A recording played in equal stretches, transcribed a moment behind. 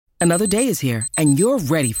Another day is here, and you're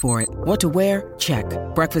ready for it. What to wear? Check.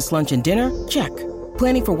 Breakfast, lunch, and dinner? Check.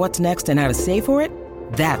 Planning for what's next and how to save for it?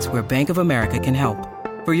 That's where Bank of America can help.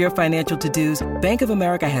 For your financial to-dos, Bank of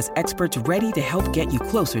America has experts ready to help get you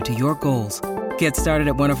closer to your goals. Get started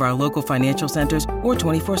at one of our local financial centers or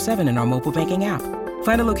 24/7 in our mobile banking app.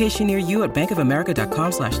 Find a location near you at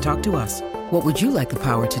bankofamerica.com/talktous. What would you like the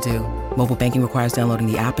power to do? Mobile banking requires downloading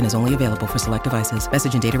the app and is only available for select devices.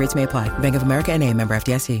 Message and data rates may apply. Bank of America N.A., member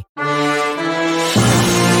FDIC.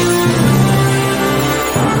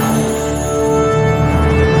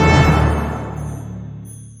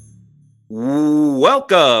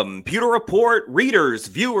 Welcome, Pewter Report readers,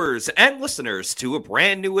 viewers, and listeners to a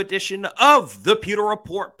brand new edition of the Pewter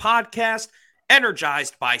Report podcast,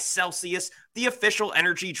 energized by Celsius, the official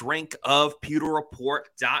energy drink of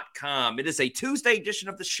pewterreport.com. It is a Tuesday edition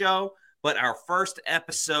of the show, but our first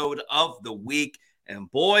episode of the week.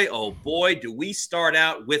 And boy, oh boy, do we start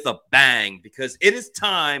out with a bang, because it is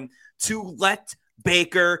time to let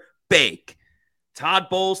Baker bake. Todd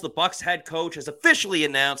Bowles, the Bucs head coach, has officially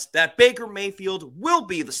announced that Baker Mayfield will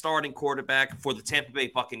be the starting quarterback for the Tampa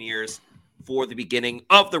Bay Buccaneers for the beginning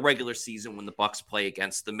of the regular season when the Bucs play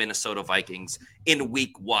against the Minnesota Vikings in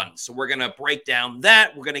week 1. So we're going to break down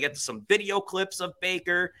that. We're going to get to some video clips of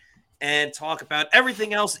Baker and talk about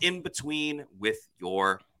everything else in between with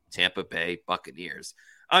your Tampa Bay Buccaneers.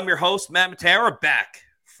 I'm your host, Matt Matera, back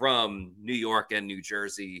from New York and New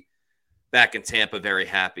Jersey. Back in Tampa, very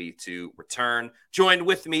happy to return. Joined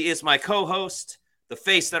with me is my co-host, the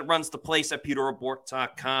face that runs the place at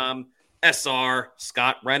pewterreport.com, SR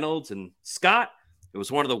Scott Reynolds. And Scott, it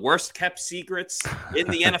was one of the worst kept secrets in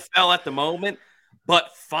the NFL at the moment.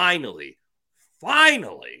 But finally,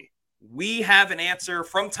 we have an answer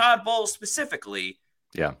from Todd Bowles specifically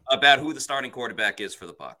about who the starting quarterback is for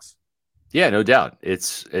the Bucs. Yeah, no doubt.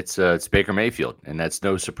 It's Baker Mayfield, and that's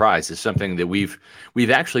no surprise. It's something that we've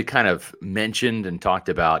actually kind of mentioned and talked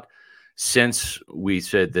about since we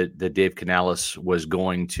said that Dave Canales was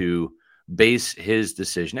going to base his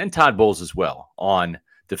decision, and Todd Bowles as well, on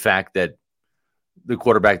the fact that the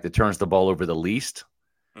quarterback that turns the ball over the least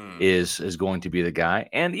is going to be the guy.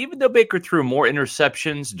 And even though Baker threw more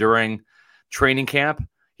interceptions during training camp,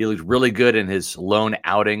 he looked really good in his lone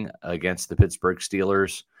outing against the Pittsburgh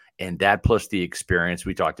Steelers. And that plus the experience,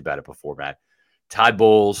 we talked about it before, Matt. Todd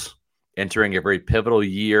Bowles entering a very pivotal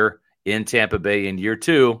year in Tampa Bay in year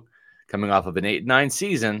 2, coming off of an 8-9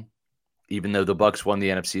 season, even though the Bucs won the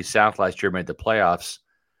NFC South last year, made the playoffs.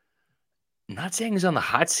 I'm not saying he's on the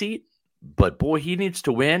hot seat, but boy, he needs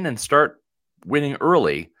to win and start winning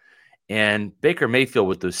early. And Baker Mayfield,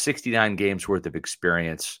 with those 69 games worth of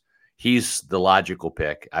experience, he's the logical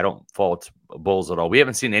pick. I don't fault Bowles at all. We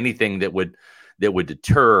haven't seen anything that would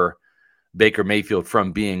deter Baker Mayfield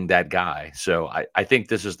from being that guy. So I think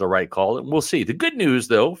this is the right call, and we'll see. The good news,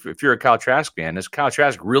 though, if you're a Kyle Trask fan, is Kyle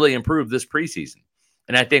Trask really improved this preseason.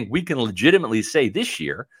 And I think we can legitimately say this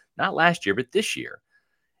year, not last year, but this year,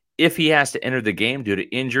 if he has to enter the game due to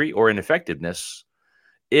injury or ineffectiveness,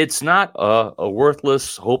 it's not a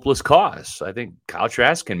worthless, hopeless cause. I think Kyle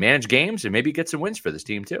Trask can manage games and maybe get some wins for this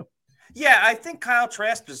team, too. Yeah, I think Kyle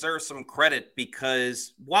Trask deserves some credit,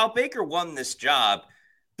 because while Baker won this job,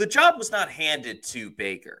 the job was not handed to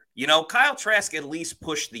Baker. You know, Kyle Trask at least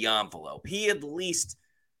pushed the envelope. He at least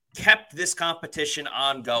kept this competition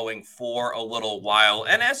ongoing for a little while.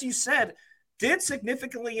 And as you said, did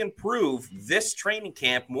significantly improve this training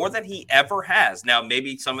camp more than he ever has. Now,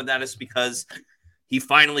 maybe some of that is because he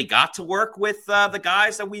finally got to work with the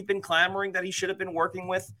guys that we've been clamoring that he should have been working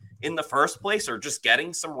with in the first place, or just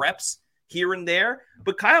getting some reps here and there.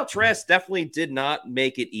 But Kyle Trask definitely did not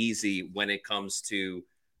make it easy when it comes to,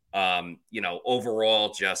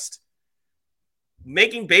 overall just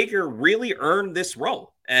making Baker really earn this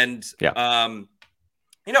role. And, so a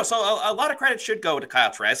lot of credit should go to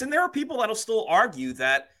Kyle Trask. And there are people that'll still argue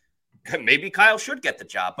that maybe Kyle should get the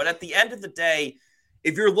job. But at the end of the day,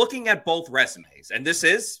 if you're looking at both resumes, and this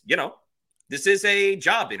is a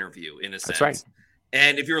job interview in a sense. That's right.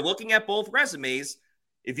 And if you're looking at both resumes,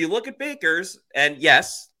 if you look at Baker's, and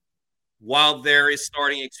yes, while there is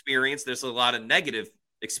starting experience, there's a lot of negative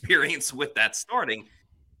experience with that starting.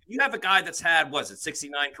 You have a guy that's had,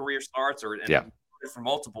 69 career starts for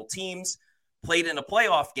multiple teams, played in a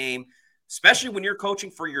playoff game, especially when you're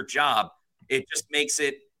coaching for your job, it just makes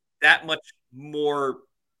it that much more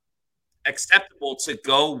acceptable to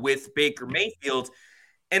go with Baker Mayfield.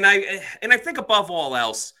 And I think above all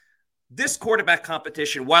else, this quarterback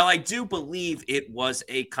competition, while I do believe it was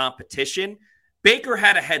a competition, Baker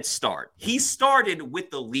had a head start. He started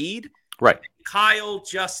with the lead. Right. Kyle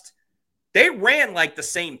just they ran like the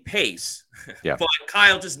same pace, Yeah, but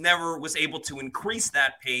Kyle just never was able to increase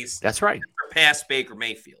that pace. that's right. Past Baker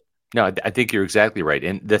Mayfield. No, I think you're exactly right.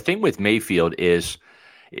 And the thing with Mayfield is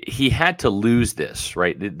he had to lose this,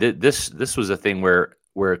 right? This was a thing where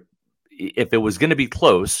if it was going to be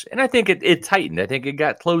close, and I think it tightened. I think it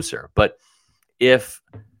got closer. But if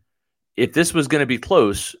this was going to be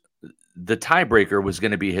close, the tiebreaker was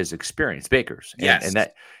going to be his experience, Baker's. Yes. And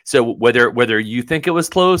that, so whether you think it was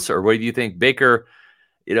close or whether you think Baker,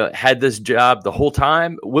 had this job the whole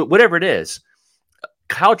time, whatever it is,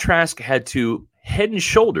 Kyle Trask had to head and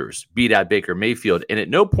shoulders beat out Baker Mayfield. And at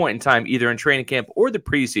no point in time, either in training camp or the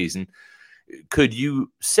preseason, could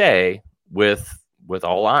you say with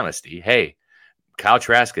all honesty, hey, Kyle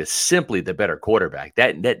Trask is simply the better quarterback.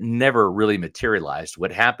 That never really materialized.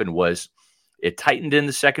 What happened was it tightened in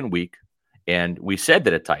the second week, and we said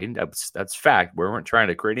that it tightened. That's fact. We weren't trying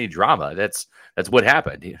to create any drama. That's what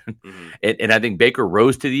happened. Mm-hmm. And I think Baker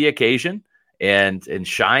rose to the occasion and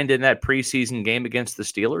shined in that preseason game against the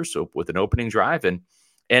Steelers, so with an opening drive. And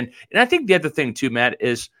I think the other thing too, Matt,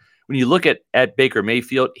 is when you look at Baker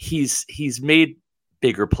Mayfield, he's made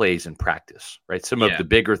bigger plays in practice, right? Some of the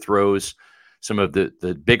bigger throws, some of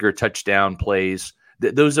the bigger touchdown plays,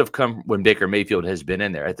 those have come when Baker Mayfield has been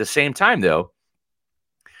in there. At the same time, though,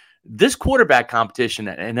 this quarterback competition,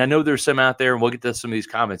 and I know there's some out there, and we'll get to some of these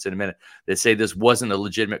comments in a minute, that say this wasn't a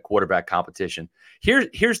legitimate quarterback competition.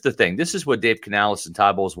 Here's the thing. This is what Dave Canales and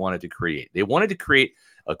Todd Bowles wanted to create. They wanted to create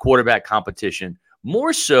a quarterback competition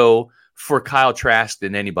more so for Kyle Trask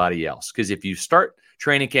than anybody else. Because if you start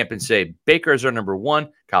training camp and say Baker's our number one,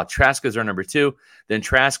 Kyle Trask is our number two, then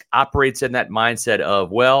Trask operates in that mindset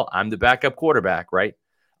of, well, I'm the backup quarterback, right?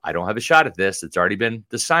 I don't have a shot at this. It's already been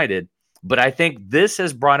decided. But I think this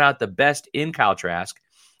has brought out the best in Kyle Trask.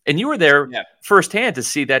 And you were there firsthand to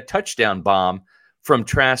see that touchdown bomb from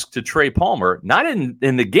Trask to Trey Palmer, not in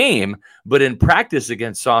the game, but in practice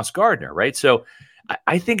against Sauce Gardner, right? So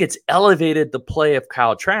I think it's elevated the play of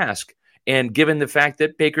Kyle Trask. And given the fact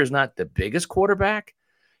that Baker's not the biggest quarterback,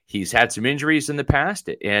 he's had some injuries in the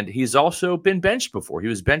past, and he's also been benched before. He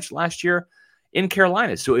was benched last year in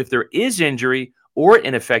Carolina. So if there is injury or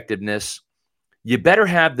ineffectiveness, you better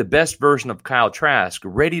have the best version of Kyle Trask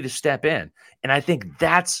ready to step in. And I think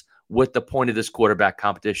that's what the point of this quarterback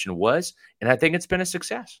competition was. And I think it's been a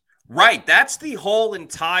success. Right. That's the whole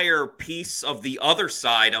entire piece of the other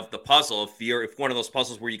side of the puzzle. If one of those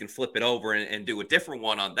puzzles where you can flip it over and do a different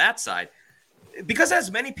one on that side. Because as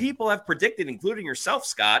many people have predicted, including yourself,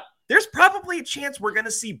 Scott, there's probably a chance we're going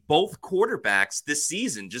to see both quarterbacks this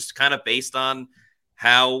season, just kind of based on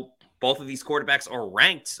how both of these quarterbacks are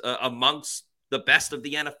ranked amongst the best of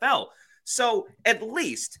the NFL. So at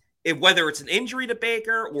least, whether it's an injury to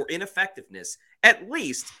Baker or ineffectiveness, at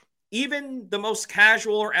least even the most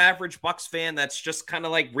casual or average Bucs fan that's just kind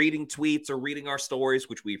of like reading tweets or reading our stories,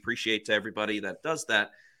 which we appreciate to everybody that does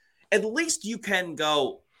that, at least you can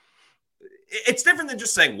go, it's different than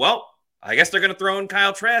just saying, well, I guess they're going to throw in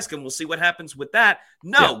Kyle Trask and we'll see what happens with that.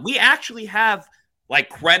 No, we actually have like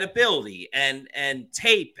credibility and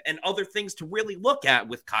tape and other things to really look at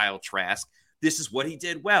with Kyle Trask. This is what he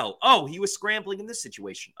did well. Oh, he was scrambling in this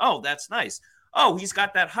situation. Oh, that's nice. Oh, he's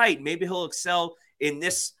got that height. Maybe he'll excel in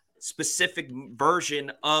this specific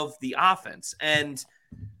version of the offense. And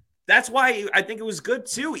that's why I think it was good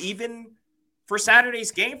too, even for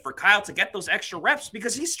Saturday's game, for Kyle to get those extra reps,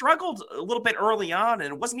 because he struggled a little bit early on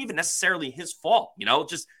and it wasn't even necessarily his fault.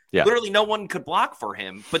 Literally no one could block for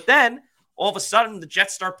him. But then all of a sudden the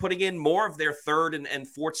Jets start putting in more of their third and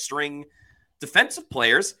fourth string defensive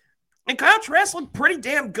players. And Kyle Trask looked pretty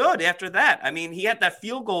damn good after that. I mean, he had that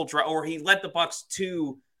field goal or he led the Bucs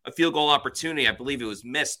to a field goal opportunity. I believe it was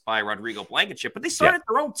missed by Rodrigo Blankenship, but they started at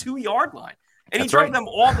their own 2-yard line. And he drove them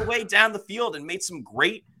all the way down the field and made some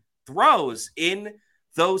great throws in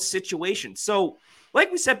those situations. So,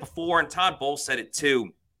 like we said before, and Todd Bowles said it too,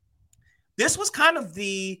 this was kind of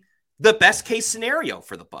the best case scenario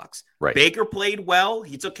for the Bucs. Right. Baker played well.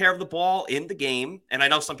 He took care of the ball in the game. And I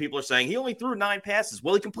know some people are saying he only threw 9 passes.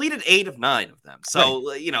 Well, he completed 8 of 9 of them. So,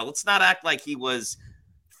 let's not act like he was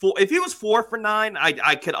if he was 4 for 9,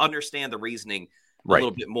 I could understand the reasoning a little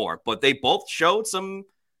bit more. But they both showed some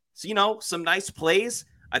nice plays.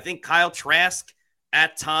 I think Kyle Trask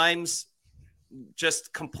at times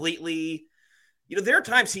just completely, there are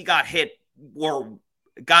times he got hit or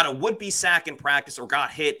got a would-be sack in practice or got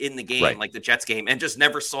hit in the game, like the Jets game, and just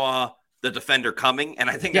never saw the defender coming. And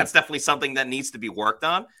I think that's definitely something that needs to be worked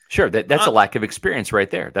on. Sure. That's a lack of experience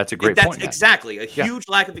right there. That's a great point. That's exactly a huge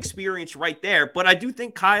lack of experience right there. But I do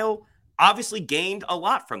think Kyle obviously gained a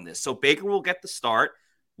lot from this. So Baker will get the start.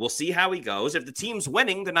 We'll see how he goes. If the team's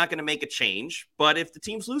winning, they're not going to make a change. But if the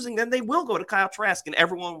team's losing, then they will go to Kyle Trask, and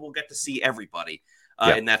everyone will get to see everybody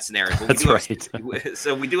in that scenario. But That's right.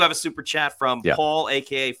 So we do have a super chat from Paul,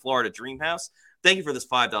 a.k.a. Florida Dreamhouse. Thank you for this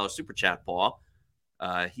 $5 super chat, Paul.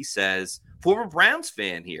 He says, former Browns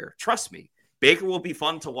fan here. Trust me, Baker will be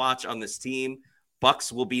fun to watch on this team.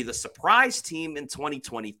 Bucs will be the surprise team in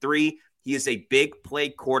 2023. He is a big play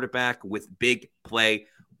quarterback with big play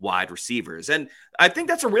wide receivers. And I think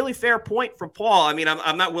that's a really fair point from Paul. I mean,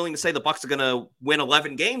 I'm not willing to say the Bucs are going to win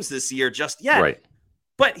 11 games this year just yet. Right.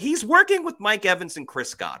 But he's working with Mike Evans and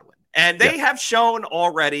Chris Godwin. And they have shown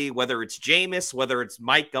already, whether it's Jameis, whether it's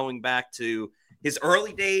Mike going back to his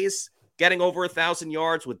early days, getting over 1,000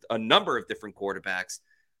 yards with a number of different quarterbacks,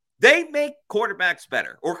 they make quarterbacks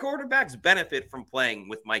better, or quarterbacks benefit from playing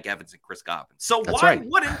with Mike Evans and Chris Godwin. So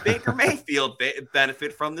wouldn't Baker Mayfield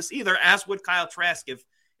benefit from this either, as would Kyle Trask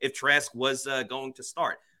if Trask was going to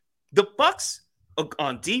start? The Bucs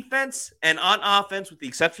on defense and on offense, with the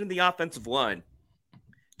exception of the offensive line,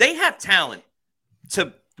 they have talent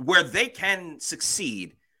to where they can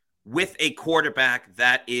succeed with a quarterback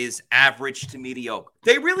that is average to mediocre.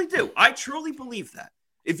 They really do. I truly believe that.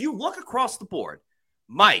 If you look across the board,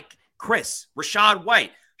 Mike, Chris, Rachaad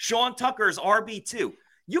White, Sean Tucker's RB2,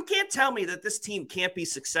 you can't tell me that this team can't be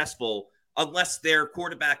successful unless their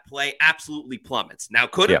quarterback play absolutely plummets. Now,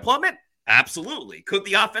 could it plummet? Absolutely. Could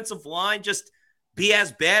the offensive line just be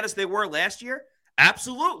as bad as they were last year?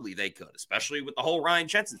 Absolutely, they could, especially with the whole Ryan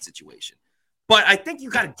Jensen situation. But I think you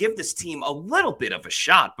got to give this team a little bit of a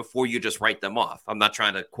shot before you just write them off. I'm not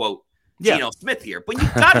trying to quote Geno Smith here, but you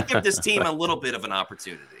got to give this team a little bit of an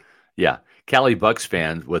opportunity. Yeah. Cali Bucks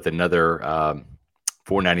fan with another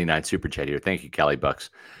 $4.99 super chat here. Thank you, Cali Bucks.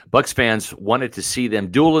 Bucks fans wanted to see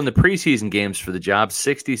them duel in the preseason games for the job.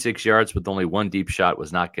 66 yards with only one deep shot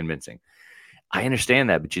was not convincing. I understand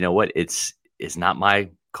that, but you know what? It's not my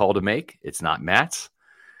call to make. It's not Matt's.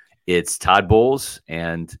 It's Todd Bowles,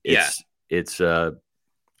 and it's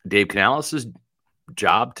Dave Canales'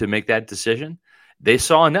 job to make that decision. They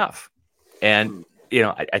saw enough. And,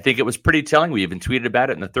 I think it was pretty telling. We even tweeted about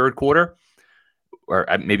it in the third quarter, or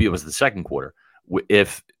maybe it was the second quarter.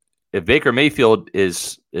 If Baker Mayfield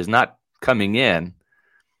is not coming in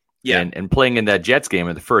and playing in that Jets game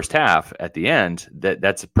in the first half at the end,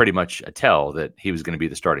 that's pretty much a tell that he was going to be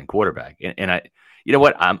the starting quarterback. And I, you know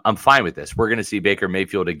what, I'm fine with this. We're going to see Baker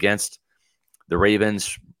Mayfield against the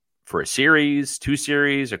Ravens for a series, 2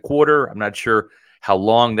 series, a quarter. I'm not sure how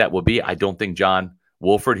long that will be. I don't think John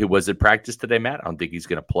Wolford, who was at practice today, Matt, I don't think he's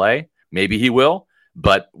going to play. Maybe he will,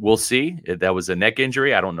 but we'll see. That was a neck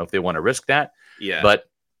injury. I don't know if they want to risk that. Yeah. But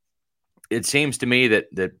it seems to me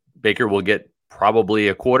that Baker will get probably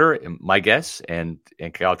a quarter, my guess, and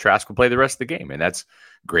Kyle Trask will play the rest of the game. And that's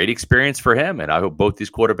great experience for him. And I hope both these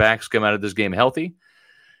quarterbacks come out of this game healthy.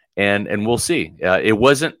 And we'll see. It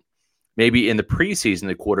wasn't maybe in the preseason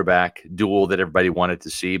the quarterback duel that everybody wanted to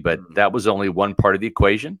see, but that was only one part of the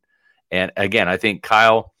equation. And again, I think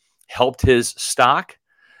Kyle helped his stock.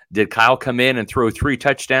 Did Kyle come in and throw 3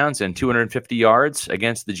 touchdowns and 250 yards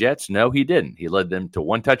against the Jets? No, he didn't. He led them to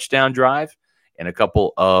 1 touchdown drive and a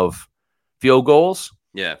couple of field goals.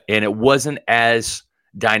 Yeah. And it wasn't as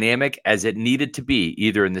dynamic as it needed to be,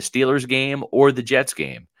 either in the Steelers game or the Jets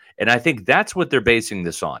game. And I think that's what they're basing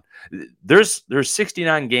this on. There's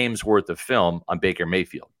 69 games worth of film on Baker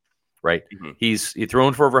Mayfield, right? Mm-hmm. He's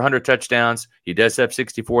thrown for over 100 touchdowns. He does have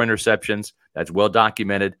 64 interceptions. That's well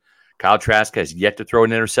documented. Kyle Trask has yet to throw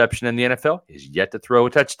an interception in the NFL. He's yet to throw a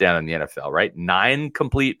touchdown in the NFL, right? 9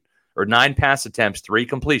 pass attempts, 3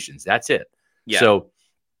 completions. That's it. Yeah. So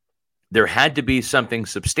there had to be something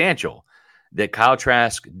substantial that Kyle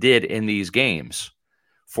Trask did in these games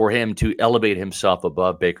for him to elevate himself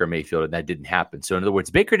above Baker Mayfield, and that didn't happen. So in other words,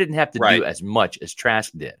 Baker didn't have to do as much as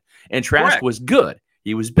Trask did. And Trask was good.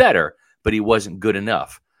 He was better, but he wasn't good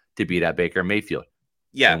enough to beat out Baker Mayfield.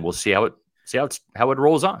 Yeah. And we'll see how it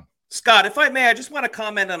rolls on. Scott, if I may, I just want to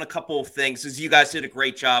comment on a couple of things, as you guys did a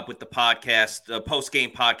great job with the podcast,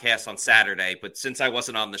 post-game podcast on Saturday. But since I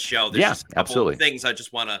wasn't on the show, there's just a couple of things I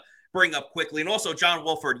just want to bring up quickly. And also, John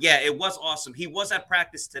Wolford, it was awesome. He was at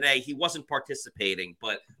practice today. He wasn't participating.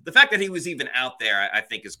 But the fact that he was even out there, I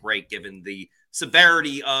think, is great, given the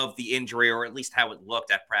severity of the injury, or at least how it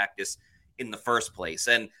looked at practice in the first place.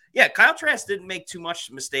 And, Kyle Trask didn't make too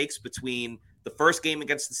much mistakes between the first game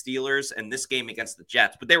against the Steelers and this game against the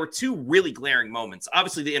Jets. But there were 2 really glaring moments.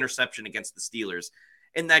 Obviously, the interception against the Steelers.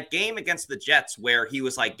 In that game against the Jets, where he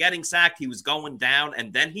was like getting sacked, he was going down,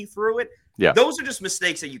 and then he threw it. Yeah. Those are just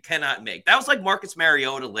mistakes that you cannot make. That was like Marcus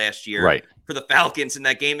Mariota last year for the Falcons in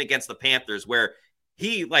that game against the Panthers, where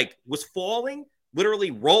he was falling,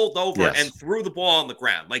 literally rolled over Yes. and threw the ball on the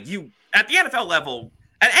ground. Like at the NFL level,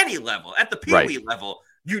 at any level, at the Pee-wee level,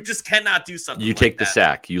 you just cannot do something You like take that. the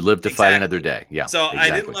sack. You live to fight another day. Yeah. So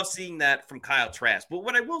exactly. I didn't love seeing that from Kyle Trask. But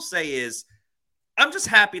what I will say is I'm just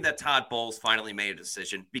happy that Todd Bowles finally made a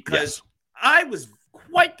decision, because I was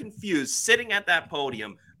quite confused sitting at that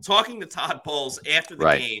podium talking to Todd Bowles after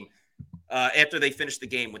the game, after they finished the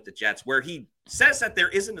game with the Jets, where he says that there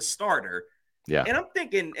isn't a starter. Yeah. And I'm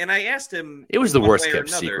thinking, and I asked him. It was the worst kept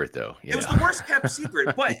secret, though. It was the worst kept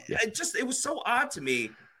secret, but it was so odd to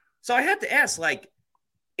me. So I had to ask, like,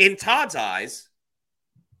 in Todd's eyes,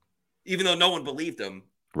 even though no one believed him,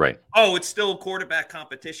 oh, it's still quarterback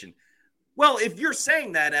competition. Well, if you're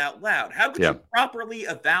saying that out loud, how could you properly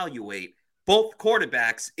evaluate both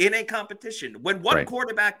quarterbacks in a competition when one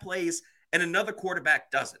quarterback plays and another quarterback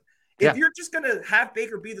doesn't? If you're just going to have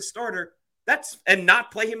Baker be the starter, and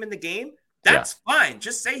not play him in the game, that's fine.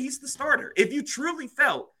 Just say he's the starter. If you truly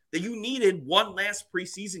felt that you needed one last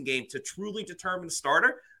preseason game to truly determine the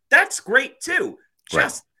starter, that's great too.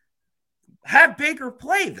 Just have Baker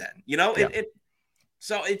play then.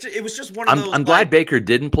 So it was just one of those. I'm glad Baker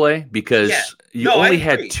didn't play, because you only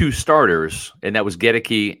had two starters, and that was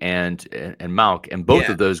Gedeke and Malk, and both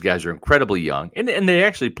of those guys are incredibly young, and they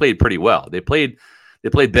actually played pretty well. They played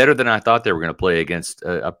better than I thought they were going to play against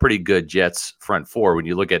a pretty good Jets front four. When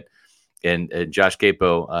you look at and Josh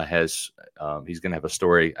Gapo he's going to have a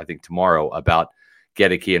story, I think, tomorrow about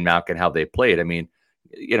Gedeke and Malk and how they played. I mean,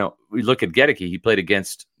 we look at Gedeke. He played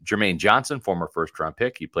against Jermaine Johnson, former first-round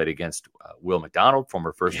pick. He played against Will McDonald,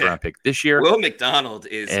 former first-round pick this year. Will McDonald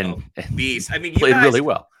is a beast. I mean, played really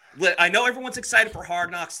well. I know everyone's excited for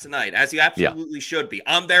Hard Knocks tonight, as you absolutely should be.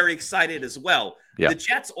 I'm very excited as well. Yeah. The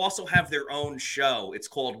Jets also have their own show. It's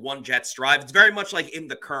called One Jets Drive. It's very much like In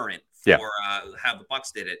the Current for how the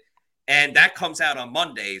Bucs did it. And that comes out on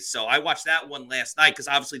Mondays. So I watched that one last night because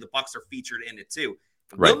obviously the Bucs are featured in it too.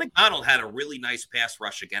 Will McDonald had a really nice pass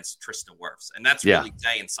rush against Tristan Wirfs, and that's really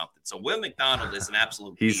saying something. So Will McDonald is an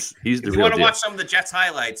absolute beast. He's the if you want to watch some of the Jets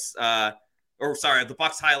highlights, the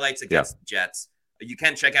Bucs highlights against the Jets, you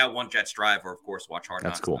can check out One Jets Drive, or of course watch Hard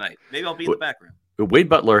Knocks tonight. Maybe I'll be in the background. Wade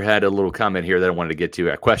Butler had a little comment here that I wanted to get to.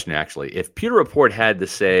 A question, actually. If Pewter Report had to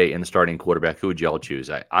say in the starting quarterback, who would y'all choose?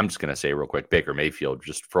 I'm just going to say real quick, Baker Mayfield,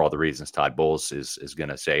 just for all the reasons Todd Bowles is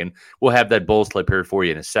going to say. And we'll have that Bowles clip here for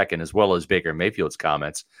you in a second, as well as Baker Mayfield's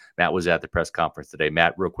comments. Matt was at the press conference today.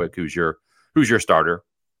 Matt, real quick, who's your starter?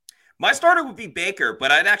 My starter would be Baker,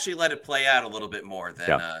 but I'd actually let it play out a little bit more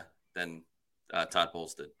than Todd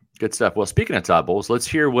Bowles did. Good stuff. Well, speaking of Todd Bowles, let's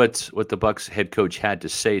hear what the Bucs head coach had to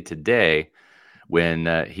say today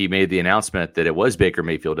when he made the announcement that it was Baker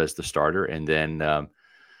Mayfield as the starter, and then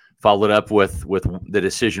followed up with the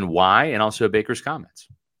decision why, and also Baker's comments.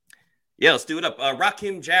 Yeah, let's do it up.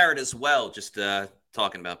 Rakim Jarrett as well, just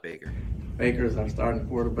talking about Baker. Baker is our starting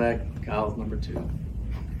quarterback. Kyle's number 2.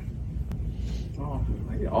 Oh,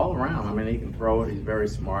 all around. I mean, he can throw it. He's very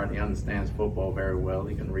smart. He understands football very well.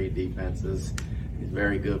 He can read defenses. He's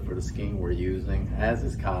very good for the scheme we're using, as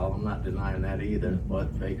is Kyle. I'm not denying that either,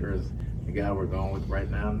 but Baker is the guy we're going with right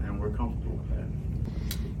now, and we're comfortable with that.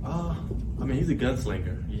 I mean, he's a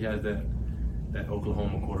gunslinger. He has that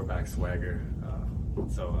Oklahoma quarterback swagger.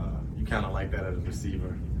 So you kind of like that as a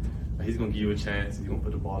receiver. He's going to give you a chance. He's going to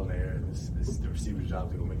put the ball in the air. It's the receiver's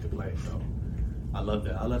job to go make the play. So I love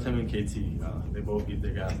that. I love him and KT. They both give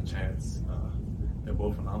their guys a chance. They're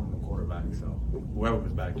both phenomenal quarterbacks. So whoever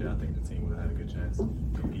was back there, I think the team would have had a good chance to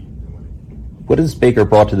compete and win it. What has Baker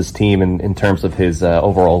brought to this team in terms of his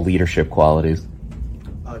overall leadership qualities?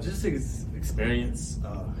 Just his experience.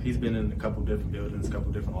 He's been in a couple different buildings, a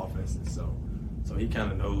couple different offenses. So he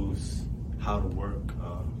kind of knows how to work.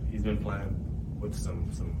 He's been playing with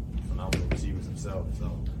some phenomenal receivers himself.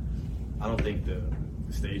 So I don't think the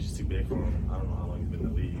stage is too big for him. I don't know how long he's been in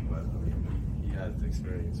the league, but I mean, he has the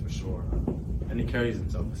experience for sure. And he carries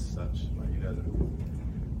himself as such. Like, he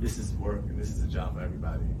doesn't. This is work, and this is a job for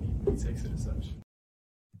everybody. He takes it as such.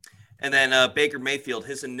 And then Baker Mayfield,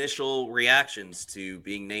 his initial reactions to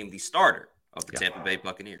being named the starter of the Tampa Bay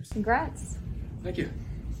Buccaneers. Congrats. Thank you.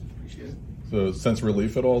 Appreciate it. So, sense of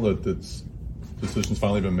relief at all that decision's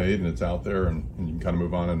finally been made and it's out there, and you can kind of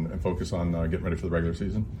move on and focus on getting ready for the regular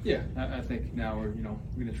season? Yeah, I think now we're going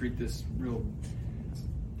to treat this real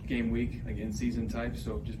game week, like in season type.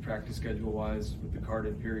 So just practice schedule wise with the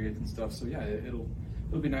carded periods and stuff. So yeah, it'll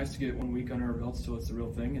be nice to get 1 week under our belts till it's the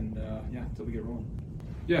real thing, and until we get rolling.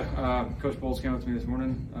 Yeah, Coach Bowles came up to me this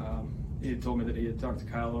morning. He had told me that he had talked to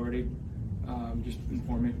Kyle already. Just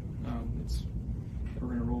informed me that we're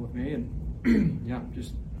going to roll with me, and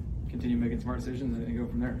just continue making smart decisions and go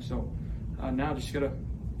from there. So now just gotta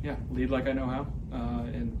lead like I know how,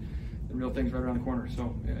 and the real thing's right around the corner.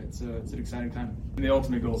 So yeah, it's an exciting time. And the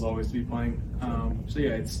ultimate goal is always to be playing. So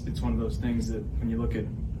yeah, it's one of those things that when you look at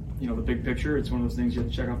the big picture, it's one of those things you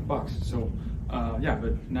have to check off the box. So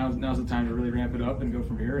but now's the time to really ramp it up and go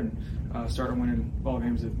from here and start winning ball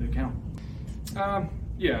games that count. I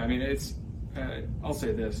mean it's. I'll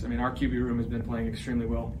say this. I mean, our QB room has been playing extremely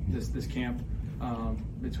well this camp.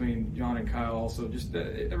 Between John and Kyle, also just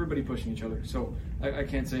everybody pushing each other. So I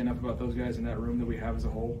can't say enough about those guys in that room that we have as a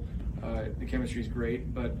whole. The chemistry is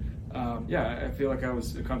great, but I feel like I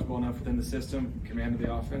was comfortable enough within the system, commanded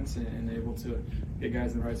the offense, and able to get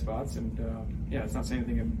guys in the right spots. And it's not saying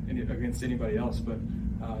anything against anybody else, but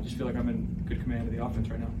I just feel like I'm in good command of the offense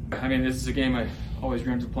right now. I mean, this is a game I always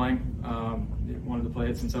dreamed of playing. Wanted to play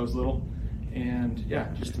it since I was little. And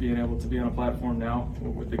just being able to be on a platform now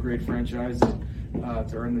with a great franchise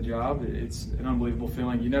to earn the job, it's an unbelievable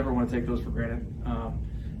feeling. You never want to take those for granted.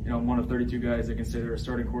 I'm one of 32 guys that can say they're a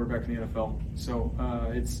starting quarterback in the NFL. So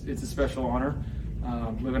it's a special honor,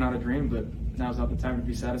 living out a dream, but now's not the time to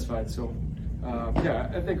be satisfied. So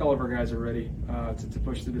I think all of our guys are ready to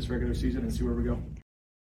push through this regular season and see where we go.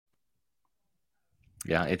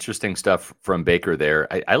 Yeah, interesting stuff from Baker there.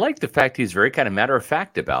 I like the fact he's very kind of matter of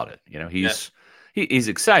fact about it. He's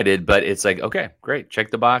excited, but it's like, okay, great, check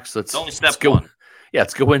the box. Let's go. One. Yeah,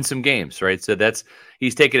 let's go win some games, right? So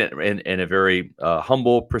he's taking it in a very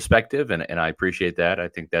humble perspective, and I appreciate that. I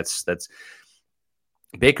think that's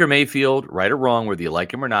Baker Mayfield, right or wrong, whether you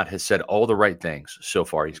like him or not, has said all the right things so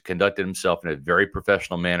far. He's conducted himself in a very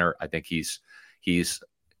professional manner. I think he's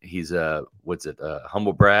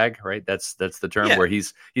humble brag, right? That's the term where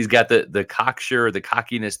he's got the cocksure, the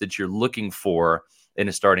cockiness that you're looking for in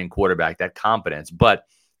a starting quarterback, that confidence. But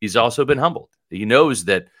he's also been humbled. He knows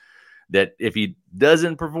that if he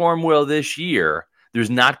doesn't perform well this year, there's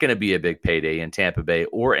not going to be a big payday in Tampa Bay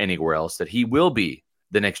or anywhere else, that he will be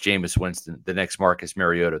the next Jameis Winston, the next Marcus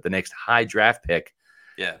Mariota, the next high draft pick.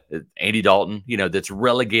 Yeah. Andy Dalton, that's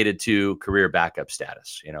relegated to career backup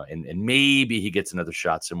status, and maybe he gets another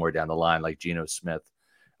shot somewhere down the line, like Geno Smith,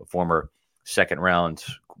 a former second round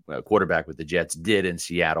quarterback with the Jets, did in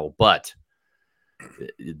Seattle. But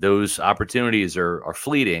those opportunities are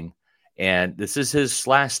fleeting, and this is his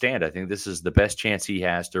last stand. I think this is the best chance he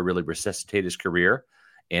has to really resuscitate his career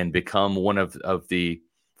and become one of the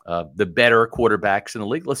better quarterbacks in the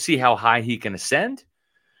league. Let's see how high he can ascend.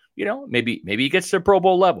 Maybe he gets to Pro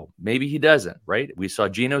Bowl level. Maybe he doesn't, right? We saw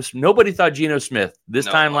nobody thought Geno Smith this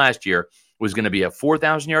time last year was going to be a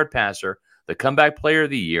 4,000-yard passer, the comeback player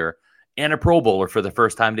of the year, and a Pro Bowler for the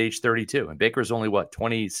first time at age 32. And Baker's only,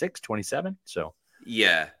 26, 27? So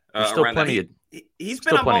yeah. Still plenty of he's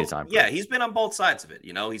been on plenty both, of time. He's been on both sides of it.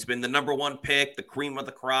 He's been the number one pick, the cream of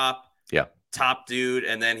the crop, top dude,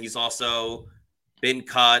 and then he's also been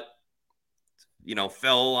cut,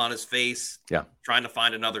 fell on his face, trying to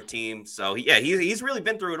find another team. So he's really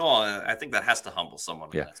been through it all. I think that has to humble someone.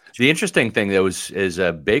 The interesting thing though is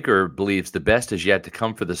Baker believes the best is yet to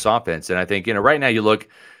come for this offense, and I think right now you look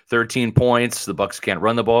 13 points, the Bucs can't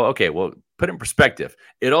run the ball. Okay, well, put it in perspective.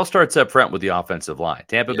 It all starts up front with the offensive line.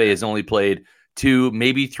 Tampa Bay has only played 2,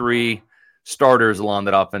 maybe 3 starters along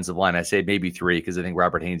that offensive line. I say maybe 3 because I think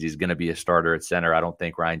Robert Hainsey is going to be a starter at center. I don't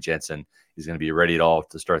think Ryan Jensen is going to be ready at all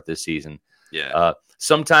to start this season.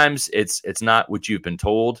 Sometimes it's not what you've been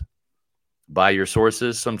told by your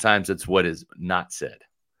sources. Sometimes it's what is not said.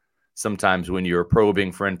 Sometimes when you're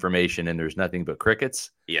probing for information and there's nothing but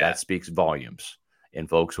crickets, that speaks volumes. And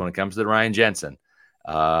folks, when it comes to Ryan Jensen,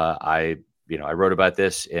 I wrote about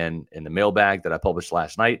this in the mailbag that I published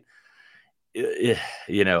last night.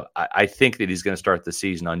 I think that he's going to start the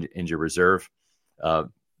season on injured reserve.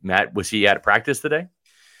 Matt, was he at practice today?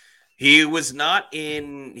 He was not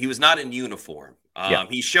in uniform.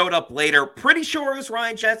 He showed up later. Pretty sure it was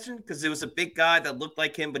Ryan Jensen because it was a big guy that looked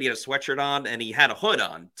like him, but he had a sweatshirt on and he had a hood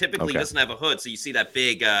on. Typically, he doesn't have a hood, so you see that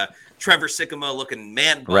big Trevor Sycamore looking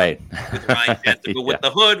man bun with Ryan Jensen. But with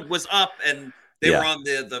the hood was up and they were on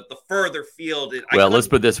the further field. Let's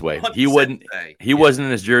put it this way: he wasn't in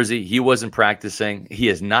his jersey. He wasn't practicing. He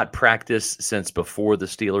has not practiced since before the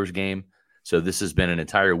Steelers game. So this has been an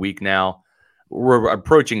entire week now. We're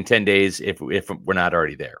approaching 10 days if we're not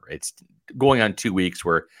already there. It's going on 2 weeks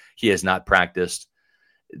where he has not practiced.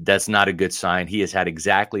 That's not a good sign. He has had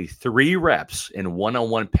exactly 3 reps in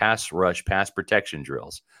one-on-one pass rush, pass protection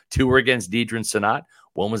drills. 2 were against Deidrin Sanat.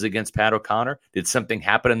 1 was against Pat O'Connor. Did something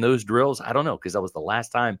happen in those drills? I don't know, because that was the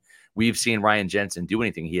last time we've seen Ryan Jensen do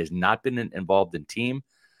anything. He has not been involved in team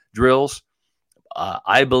drills.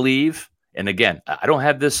 I believe, and again, I don't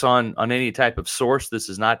have this on any type of source. This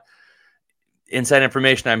is not inside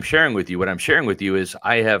information I'm sharing with you. What I'm sharing with you is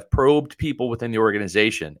I have probed people within the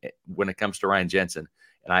organization when it comes to Ryan Jensen,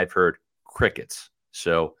 and I've heard crickets.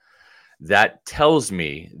 So that tells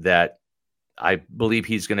me that I believe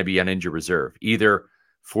he's going to be on injured reserve, either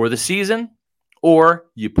for the season or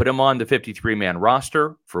you put him on the 53-man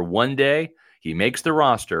roster for one day. He makes the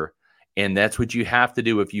roster, and that's what you have to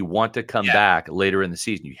do if you want to come back later in the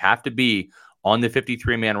season. You have to be on the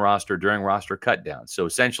 53-man roster during roster cutdown. So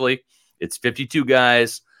essentially, it's 52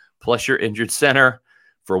 guys plus your injured center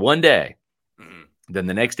for one day. Mm-hmm. Then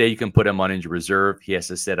the next day you can put him on injured reserve. He has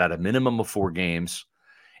to sit out a minimum of 4 games,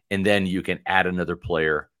 and then you can add another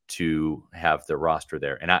player to have the roster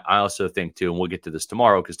there. And I also think, too, and we'll get to this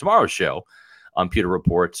tomorrow, because tomorrow's show on Pewter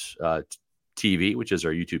Reports TV, which is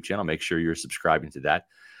our YouTube channel, make sure you're subscribing to that.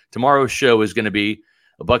 Tomorrow's show is going to be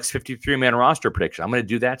a Bucs 53-man roster prediction. I'm going to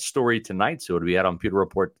do that story tonight, so it'll be out on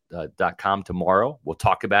pewterreport.com tomorrow. We'll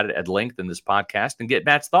talk about it at length in this podcast and get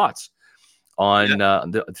Matt's thoughts on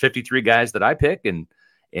the 53 guys that I pick. And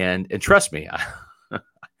trust me,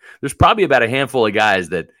 there's probably about a handful of guys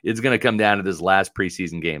that it's going to come down to this last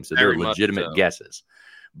preseason game, so they're legitimate guesses.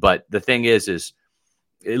 But the thing is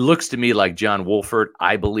it looks to me like John Wolford,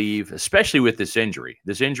 I believe, especially with this injury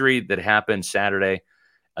that happened Saturday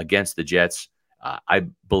against the Jets, I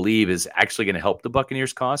believe is actually going to help the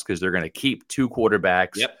Buccaneers' cause, because they're going to keep 2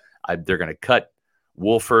 quarterbacks. Yep. They're going to cut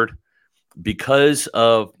Wolford because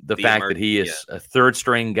of the fact that he is a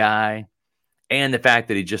third-string guy, and the fact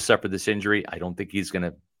that he just suffered this injury. I don't think he's going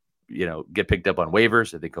to get picked up on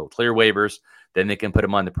waivers. If they go clear waivers, then they can put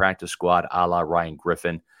him on the practice squad a la Ryan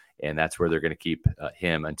Griffin, and that's where they're going to keep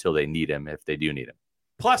him until they need him, if they do need him.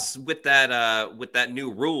 Plus, with that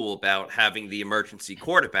new rule about having the emergency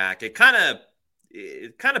quarterback, it kind of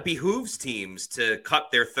behooves teams to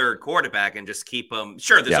cut their third quarterback and just keep them.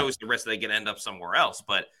 Sure, there's always the risk that they can end up somewhere else,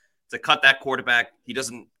 but to cut that quarterback, he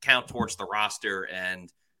doesn't count towards the roster,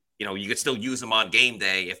 and you could still use him on game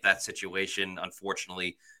day if that situation,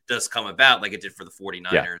 unfortunately, does come about, like it did for the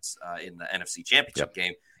 49ers in the NFC Championship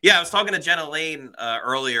game. Yeah, I was talking to Jenna Lane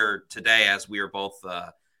earlier today as we were both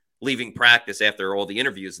leaving practice after all the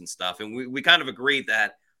interviews and stuff, and we kind of agreed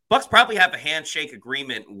that Bucs probably have a handshake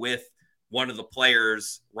agreement with one of the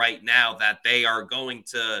players right now that they are going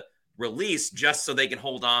to release just so they can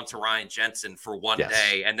hold on to Ryan Jensen for one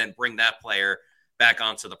day and then bring that player back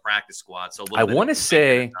onto the practice squad. So I want to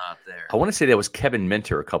say that was Kevin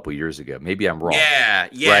Minter a couple years ago. Maybe I'm wrong. Yeah.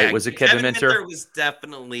 Right? Was it Kevin Minter? Minter was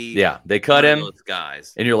definitely they cut him. Those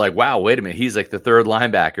guys. And you're like, wow, wait a minute. He's like the third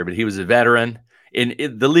linebacker, but he was a veteran. And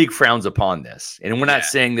the league frowns upon this. And we're not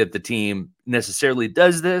saying that the team necessarily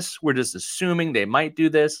does this. We're just assuming they might do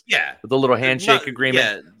this. Yeah. With a little handshake agreement,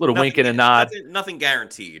 a little wink and a nod. Nothing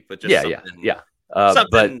guaranteed, but just something.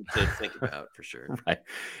 Something to think about for sure. Right.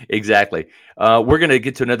 Exactly. We're going to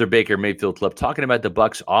get to another Baker Mayfield clip talking about the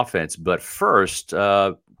Bucs offense. But first,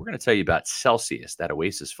 we're going to tell you about Celsius, that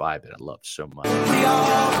Oasis vibe that I love so much. We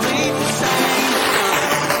all bleed the same.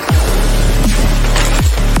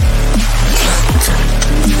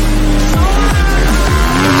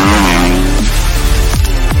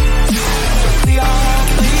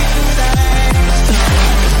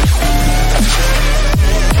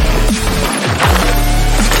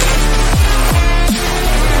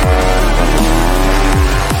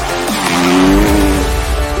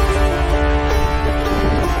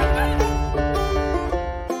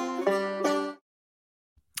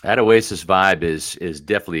 That Oasis vibe is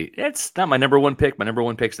definitely, it's not my number one pick. My number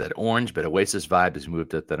one pick's that orange, but Oasis vibe has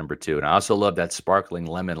moved up to number 2. And I also love that sparkling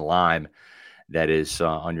lemon lime that is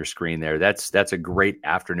on your screen there. That's a great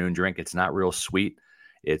afternoon drink. It's not real sweet.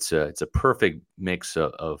 It's a perfect mix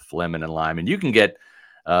of lemon and lime. And you can get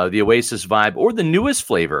the Oasis vibe or the newest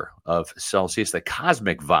flavor of Celsius, the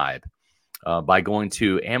Cosmic Vibe, by going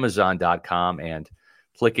to Amazon.com and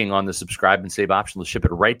clicking on the subscribe and save option. They'll ship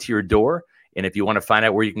it right to your door. And if you want to find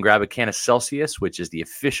out where you can grab a can of Celsius, which is the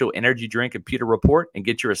official energy drink of Pewter Report, and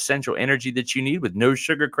get your essential energy that you need with no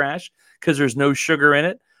sugar crash because there's no sugar in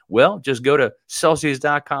it, well, just go to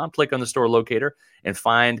Celsius.com, click on the store locator, and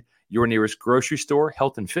find your nearest grocery store,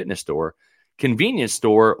 health and fitness store, convenience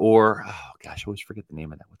store, or, oh, gosh, I always forget the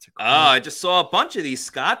name of that. What's it called? Oh, I just saw a bunch of these,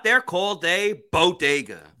 Scott. They're called a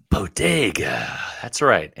bodega. Bodega. That's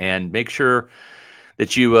right. And make sure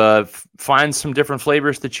that you find some different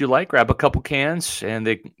flavors that you like. Grab a couple cans, and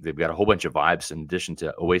they've got a whole bunch of vibes in addition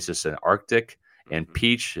to Oasis and Arctic and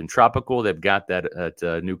Peach and Tropical. They've got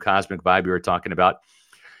that new Cosmic Vibe we were talking about.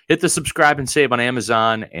 Hit the subscribe and save on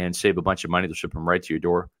Amazon and save a bunch of money. They'll ship them right to your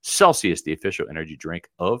door. Celsius, the official energy drink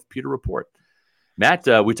of Pewter Report. Matt,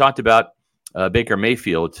 we talked about Baker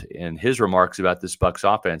Mayfield in his remarks about this Bucs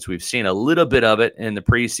offense. We've seen a little bit of it in the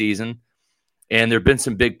preseason, and there have been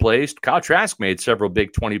some big plays. Kyle Trask made several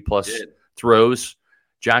big 20-plus throws.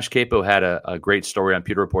 Josh Capo had a great story on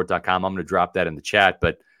PewterReport.com. I'm going to drop that in the chat.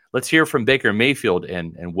 But let's hear from Baker Mayfield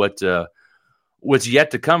and what's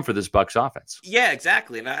yet to come for this Bucs offense. Yeah,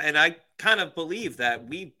 exactly. And I kind of believe that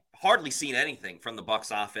we hardly seen anything from the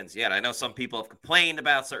Bucs offense yet. I know some people have complained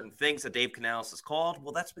about certain things that Dave Canales has called.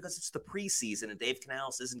 Well, that's because it's the preseason and Dave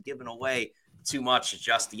Canales isn't giving away too much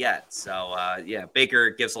just yet. So,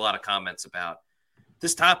 Baker gives a lot of comments about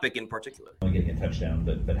this topic in particular. Only getting a touchdown,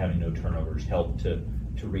 but having no turnovers helped to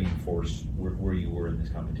reinforce where you were in this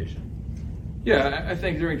competition. Yeah, I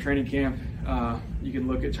think during training camp, you can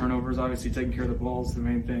look at turnovers. Obviously, taking care of the ball is the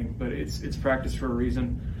main thing, but it's practice for a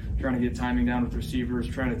reason. Trying to get timing down with receivers,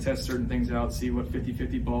 trying to test certain things out, see what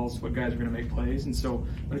 50-50 balls, what guys are going to make plays. And so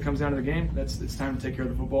when it comes down to the game, it's time to take care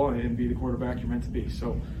of the football and be the quarterback you're meant to be.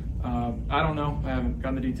 So I don't know. I haven't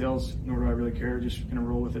gotten the details, nor do I really care. Just going to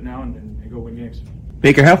roll with it now and go win games.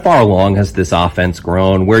 Baker, how far along has this offense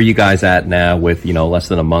grown? Where are you guys at now with, less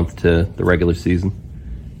than a month to the regular season?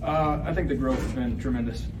 I think the growth has been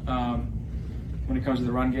tremendous. When it comes to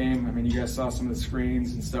the run game, I mean, you guys saw some of the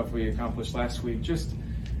screens and stuff we accomplished last week. Just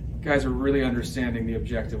guys are really understanding the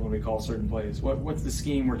objective when we call certain plays. What's the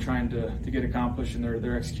scheme we're trying to get accomplished, and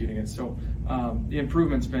they're executing it. So the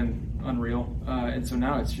improvement's been unreal. And so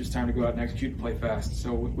now it's just time to go out and execute and play fast.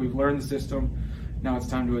 So we've learned the system. Now it's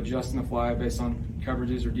time to adjust on the fly based on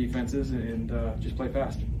coverages or defenses and just play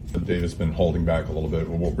fast. Dave has been holding back a little bit.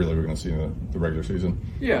 What really we're going to see in the regular season?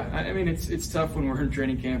 Yeah, I mean, it's tough when we're in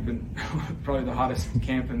training camp and probably the hottest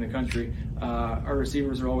camp in the country. Our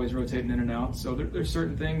receivers are always rotating in and out. So there's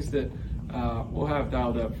certain things that we'll have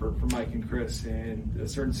dialed up for Mike and Chris, and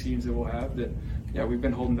certain schemes that we'll have that, we've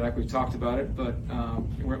been holding back. We've talked about it, but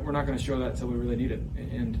we're not going to show that until we really need it.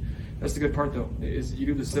 And that's the good part, though, is you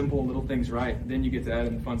do the simple little things right, then you get to add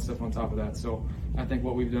in the fun stuff on top of that. So I think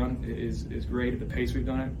what we've done is great at the pace we've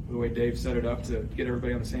done it, the way Dave set it up to get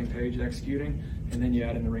everybody on the same page executing, and then you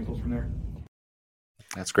add in the wrinkles from there.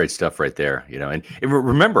 That's great stuff right there. And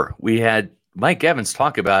remember, we had Mike Evans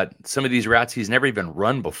talk about some of these routes he's never even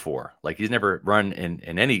run before. Like he's never run in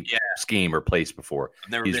any scheme or place before.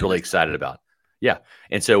 He's really excited about. Yeah.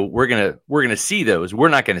 And so we're gonna see those. We're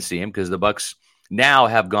not gonna see them because the Bucs now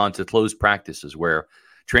have gone to closed practices where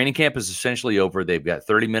training camp is essentially over. They've got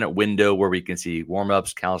 30-minute window where we can see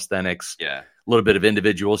warm-ups, calisthenics, a little bit of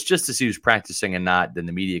individuals just to see who's practicing and not. Then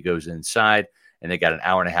the media goes inside, and they got an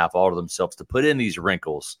hour and a half all to themselves to put in these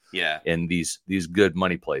wrinkles in these good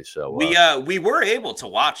money plays. So we were able to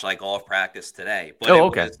watch like all of practice today, but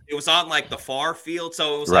it was on like the far field.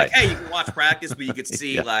 So it was like, hey, you can watch practice, but you could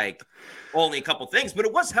see like only a couple things. But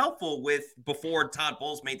it was helpful before Todd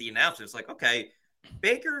Bowles made the announcement. It's like, okay,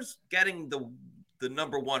 Baker's getting the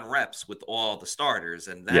number one reps with all the starters,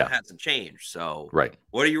 and that hasn't changed. So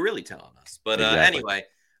what are you really telling us? But anyway,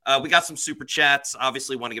 we got some super chats.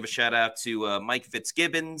 Obviously, want to give a shout out to Mike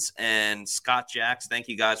Fitzgibbons and Scott Jacks. Thank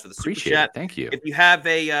you guys for the super chat. Thank you. If you have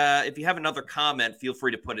another comment, feel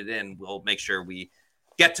free to put it in. We'll make sure we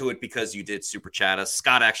get to it because you did super chat us.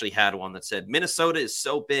 Scott actually had one that said Minnesota is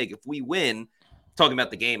so big. If we win, talking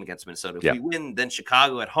about the game against Minnesota, if we win, then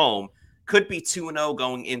Chicago at home could be 2-0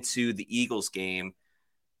 going into the Eagles game.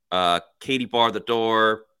 Katie bar the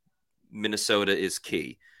door. Minnesota is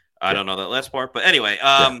key. I don't know that last part, but anyway.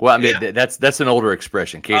 Well, I mean, that's an older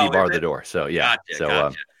expression. Katie bar the door. So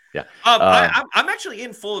Gotcha. I'm actually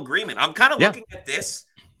in full agreement. I'm kind of looking at this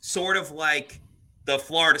sort of like the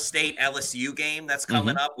Florida State LSU game that's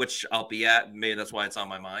coming up, which I'll be at. Maybe that's why it's on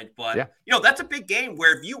my mind. But that's a big game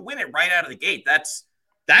where if you win it right out of the gate,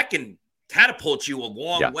 that can catapult you a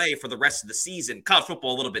long way for the rest of the season. College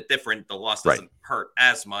football a little bit different. The loss doesn't hurt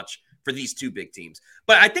as much for these two big teams.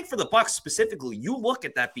 But I think for the Bucs specifically, you look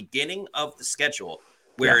at that beginning of the schedule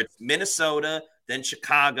where it's Minnesota, then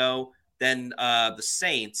Chicago, then the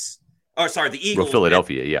Saints. Or sorry, the Eagles. Well,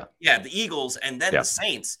 Philadelphia, the Eagles, and then the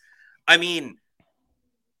Saints. I mean,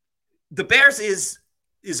 the Bears is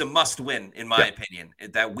a must-win in my opinion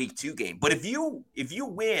in that Week 2 game. But if you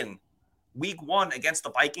win Week 1 against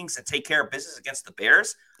the Vikings and take care of business against the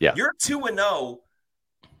Bears, you're 2-0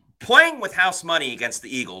 playing with house money against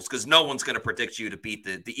the Eagles because no one's going to predict you to beat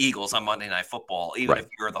the Eagles on Monday Night Football, even if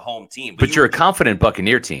you're the home team. But you're a confident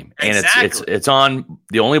Buccaneer team, and it's on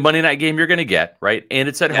the only Monday night game you're going to get, right? And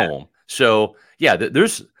it's at home. So,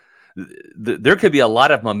 there could be a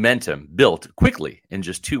lot of momentum built quickly in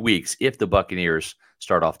just 2 weeks if the Buccaneers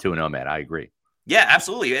start off 2-0, man. I agree. Yeah,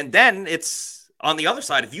 absolutely. And then it's on the other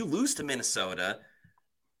side. If you lose to Minnesota,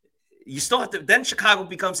 you still have to, then Chicago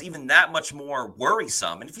becomes even that much more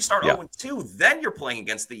worrisome. And if you start 0-2, then you're playing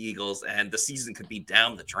against the Eagles, and the season could be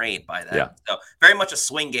down the drain by then. So very much a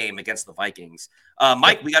swing game against the Vikings.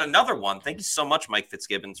 Mike, we got another one. Thank you so much, Mike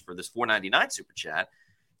Fitzgibbons, for this $4.99 super chat.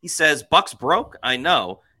 He says, Bucks broke? I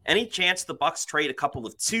know. Any chance the Bucks trade a couple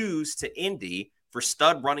of twos to Indy for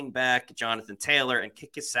stud running back Jonathan Taylor and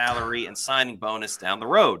kick his salary and signing bonus down the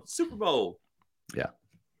road? Super Bowl. Yeah.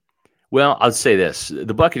 Well, I'll say this.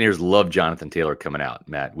 The Buccaneers love Jonathan Taylor coming out,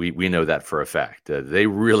 Matt. We know that for a fact. They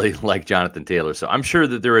really like Jonathan Taylor. So I'm sure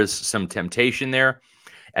that there is some temptation there.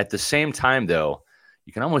 At the same time, though,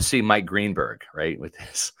 you can almost see Mike Greenberg, right, with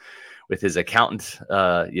his accountant,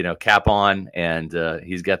 cap on, and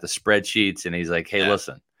he's got the spreadsheets, and he's like, hey,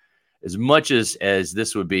 listen, as much as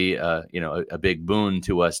this would be, a big boon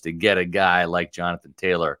to us to get a guy like Jonathan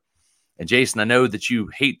Taylor. And Jason, I know that you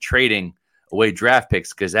hate trading away draft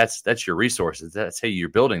picks because that's your resources. That's how you're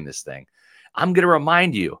building this thing. I'm going to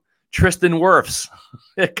remind you, Tristan Wirfs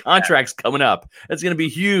contract's coming up. That's going to be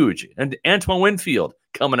huge. And Antoine Winfield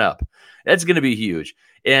coming up. That's going to be huge.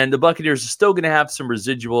 And the Buccaneers are still going to have some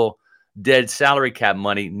residual dead salary cap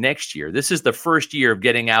money next year. This is the first year of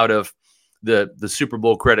getting out of the Super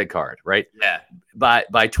Bowl credit card, right? Yeah.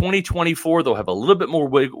 By 2024, they'll have a little bit more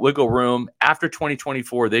wiggle room. After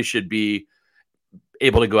 2024, they should be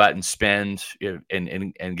able to go out and spend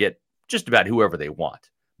and get just about whoever they want.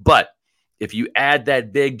 But if you add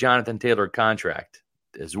that big Jonathan Taylor contract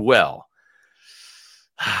as well,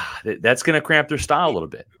 that's going to cramp their style a little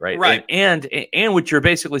bit, right? Right. And what you're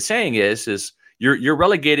basically saying is you're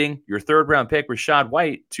relegating your third round pick Rachaad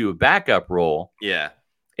White to a backup role. Yeah.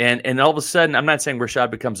 And all of a sudden, I'm not saying Rachaad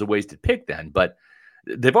becomes a wasted pick then, but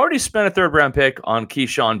they've already spent a third round pick on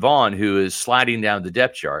Keyshawn Vaughn, who is sliding down the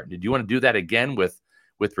depth chart. Did you want to do that again with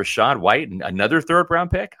Rachaad White and another third round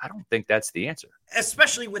pick? I don't think that's the answer.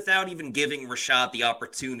 Especially without even giving Rachaad the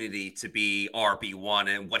opportunity to be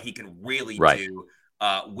RB1 and what he can really do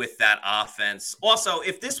with that offense. Also,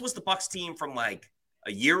 if this was the Bucs team from like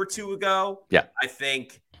a year or two ago, I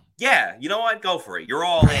think, you know what? Go for it. You're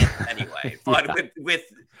all in anyway. But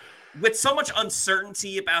with so much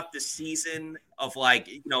uncertainty about this season of like,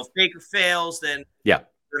 if Baker fails, then you're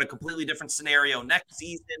in a completely different scenario next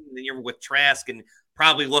season. And then you're with Trask and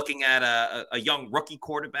probably looking at a young rookie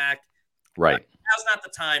quarterback. Right. Now's not the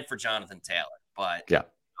time for Jonathan Taylor, but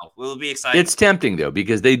we'll be excited. It's tempting though,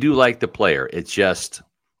 because they do like the player. It's just,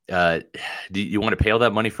 do you want to pay all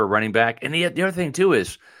that money for a running back? And the other thing too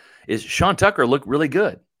is Sean Tucker looked really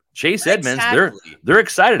good. Chase Edmonds, they're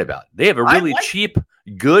excited about. They have a really cheap,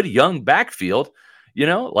 good young backfield.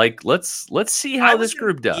 Let's see how this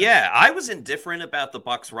group does. Yeah, I was indifferent about the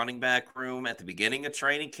Bucs running back room at the beginning of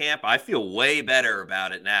training camp. I feel way better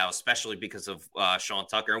about it now, especially because of Sean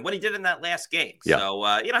Tucker and what he did in that last game. Yeah. So,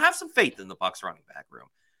 have some faith in the Bucs running back room.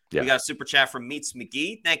 Yeah. We got a super chat from Meets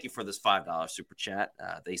McGee. Thank you for this $5 super chat.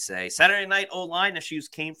 They say, Saturday night O-line issues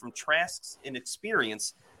came from Trask's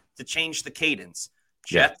inexperience to change the cadence.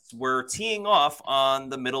 Jets were teeing off on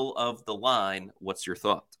the middle of the line. What's your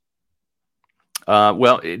thought?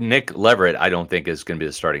 Well, Nick Leverett, I don't think is going to be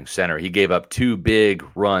the starting center. He gave up 2 big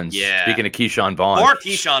runs. Yeah. Speaking of Keyshawn Vaughn. Or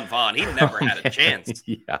Keyshawn Vaughn. He never had a chance.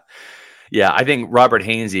 Yeah, I think Robert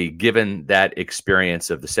Hainsey, given that experience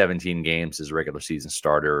of the 17 games as a regular season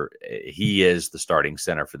starter, he is the starting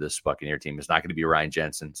center for this Buccaneer team. It's not going to be Ryan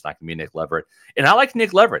Jensen. It's not going to be Nick Leverett. And I like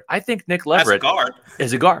Nick Leverett. I think Nick Leverett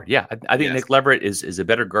is a guard. Yeah, I think Nick Leverett is a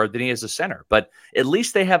better guard than he is a center. But at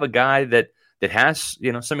least they have a guy that has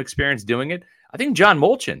some experience doing it. I think John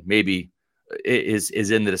Molchan maybe is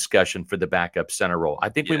in the discussion for the backup center role. I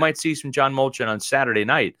think we might see some John Molchan on Saturday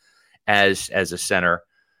night as a center.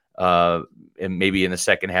 And maybe in the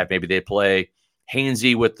second half, maybe they play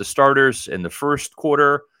Hainsey with the starters in the first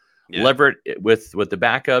quarter, Leverett with the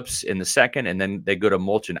backups in the second, and then they go to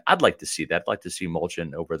Molchan. I'd like to see that. I'd like to see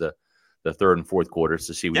Molchan over the third and fourth quarters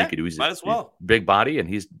to see what he could do. He's big body, and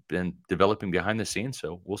he's been developing behind the scenes,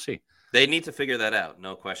 so we'll see. They need to figure that out.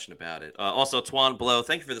 No question about it. Also, Twan Blow,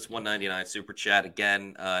 thank you for this $1.99 super chat.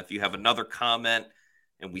 Again, if you have another comment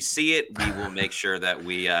and we see it, we will make sure that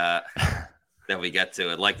we get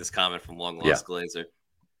to it. Like this comment from Long Lost Glazer.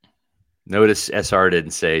 Notice SR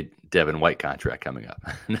didn't say Devin White contract coming up.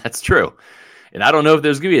 That's true. And I don't know if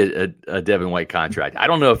there's going to be a Devin White contract. I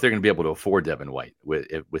don't know if they're going to be able to afford Devin White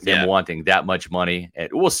with him wanting that much money. And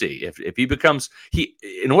we'll see if he becomes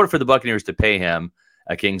in order for the Buccaneers to pay him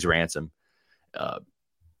a king's ransom,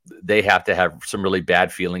 they have to have some really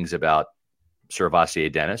bad feelings about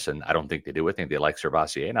Servassier Dennis, and I don't think they do. I think they like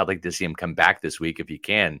Servassier, and I'd like to see him come back this week if he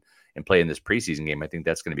can and play in this preseason game. I think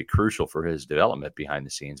that's going to be crucial for his development behind the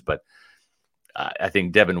scenes. But I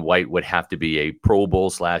think Devin White would have to be a Pro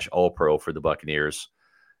Bowl / All-Pro for the Buccaneers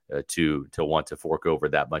to want to fork over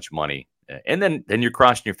that much money. And then you're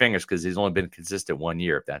crossing your fingers because he's only been consistent 1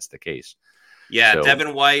 year, if that's the case. Yeah, So,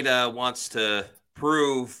 Devin White wants to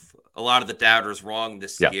prove a lot of the doubters wrong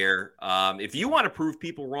this year. If you want to prove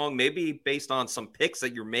people wrong, maybe based on some picks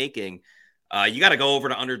that you're making, you got to go over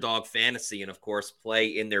to Underdog Fantasy and, of course,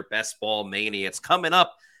 play in their Best Ball Mania. It's coming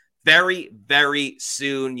up very, very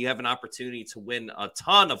soon. You have an opportunity to win a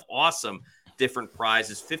ton of awesome different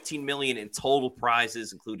prizes, $15 million in total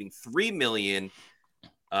prizes, including $3 million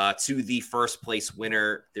to the first place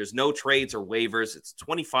winner. There's no trades or waivers. It's a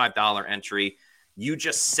 $25 entry. You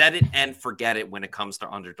just set it and forget it when it comes to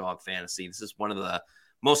Underdog Fantasy. This is one of the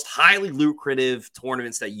most highly lucrative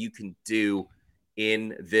tournaments that you can do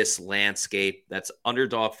in this landscape. That's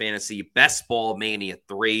Underdog Fantasy Best Ball Mania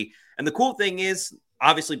 3. And the cool thing is,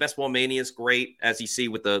 obviously, Best Ball Mania is great, as you see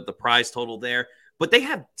with the prize total there. But they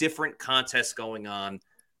have different contests going on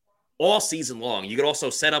all season long. You could also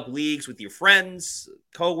set up leagues with your friends,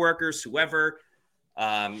 coworkers, whoever,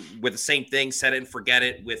 with the same thing, set it and forget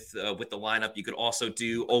it with the lineup. You could also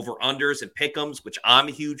do over-unders and pick-ems, which I'm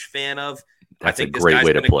a huge fan of. That's I think a great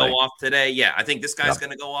way to play. Go off today. Yeah, I think this guy's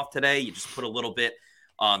going to go off today. You just put a little bit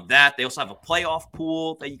on that. They also have a playoff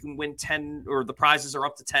pool that you can win 10, or the prizes are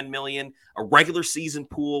up to 10 million, a regular season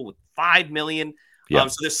pool with 5 million. So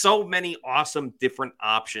there's so many awesome different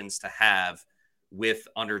options to have with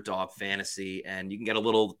Underdog Fantasy, and you can get a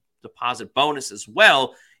little deposit bonus as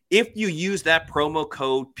well if you use that promo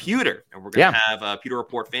code Pewter. And we're going to have Pewter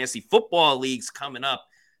Report Fantasy Football Leagues coming up.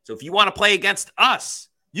 So if you want to play against us,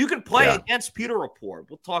 you can play against Pewter Report.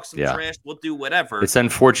 We'll talk some trash. We'll do whatever. It's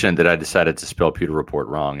unfortunate that I decided to spell Pewter Report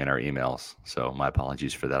wrong in our emails. So my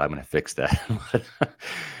apologies for that. I'm going to fix that.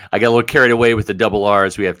 I got a little carried away with the double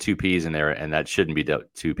R's. We have 2 P's in there, and that shouldn't be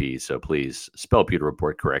 2 P's. So please spell Pewter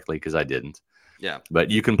Report correctly, because I didn't. Yeah. But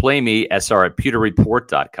you can play me, SR at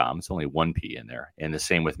pewterreport.com. It's only 1 P in there. And the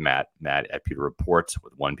same with Matt at pewterreports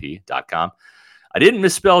with 1P.com. I didn't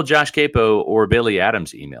misspell Josh Capo or Bailey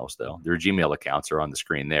Adams' emails, though. Their Gmail accounts are on the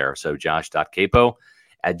screen there. So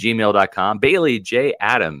josh.capo@gmail.com, Bailey J.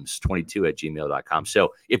 Adams22 at gmail.com.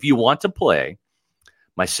 So if you want to play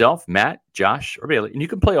myself, Matt, Josh, or Bailey, and you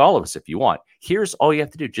can play all of us if you want, here's all you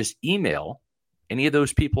have to do. Just email any of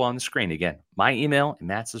those people on the screen. Again, my email, and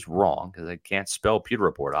Matt's is wrong because I can't spell Pewter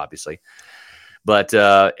Report, obviously. But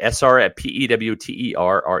SR at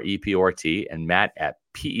pewterreport and Matt at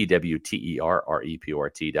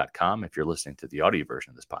pewterreport.com if you're listening to the audio version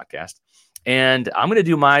of this podcast. And I'm going to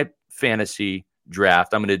do my fantasy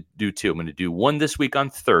draft. I'm going to do 2. I'm going to do 1 this week on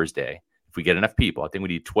Thursday. If we get enough people, I think we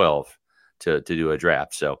need 12 to do a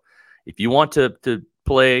draft. So if you want to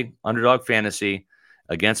play Underdog Fantasy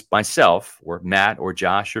against myself or Matt or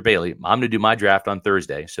Josh or Bailey, I'm going to do my draft on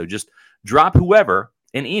Thursday. So just drop whoever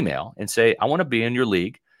an email and say, I want to be in your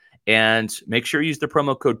league, and make sure you use the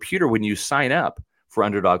promo code Pewter when you sign up for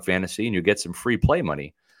Underdog Fantasy, and you'll get some free play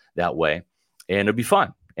money that way, and it'll be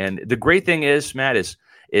fun. And the great thing is, Matt, is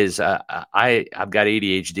I've got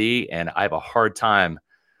ADHD, and I have a hard time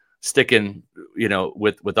sticking,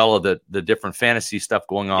 with all of the different fantasy stuff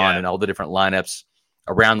going on and all the different lineups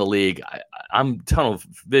around the league. I'm tunnel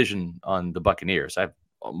vision on the Buccaneers. I have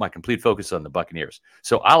my complete focus on the Buccaneers.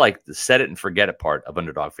 So I like the set it and forget it part of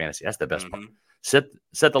Underdog Fantasy. That's the best part. Set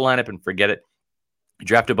the lineup and forget it.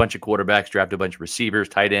 Draft a bunch of quarterbacks, draft a bunch of receivers,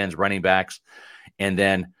 tight ends, running backs, and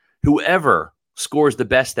then whoever scores the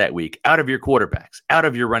best that week out of your quarterbacks, out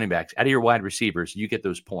of your running backs, out of your wide receivers, you get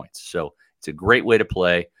those points. So it's a great way to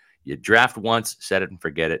play. You draft once, set it and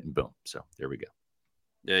forget it, and boom. So there we go.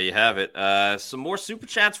 There you have it. Some more super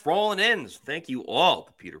chats rolling in. Thank you all,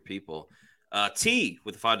 the Pewter people. T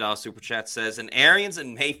with the $5 super chat says, an Arians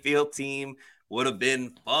and Mayfield team would have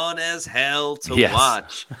been fun as hell to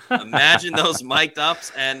watch. Imagine those mic'd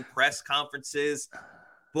ups and press conferences.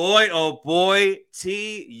 Boy, oh boy,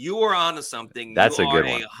 T, you are onto something. That's you a good are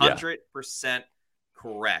one. 100%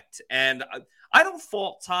 correct. And I don't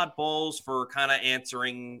fault Todd Bowles for kind of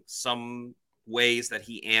answering some ways that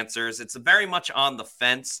he answers. It's very much on the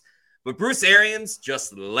fence. But Bruce Arians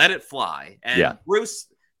just let it fly. And Bruce,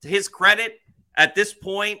 to his credit, at this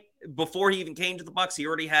point, before he even came to the Bucs, he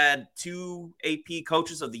already had 2 AP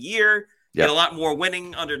coaches of the year. He had a lot more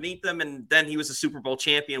winning underneath them, and then he was a Super Bowl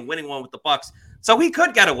champion, winning one with the Bucs. So he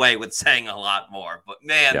could get away with saying a lot more. But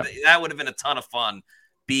man, that would have been a ton of fun.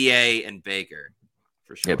 BA and Baker,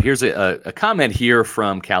 for sure. Yep. Here's a comment here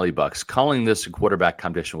from Cali Bucks. Calling this a quarterback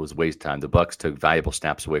competition was waste time. The Bucks took valuable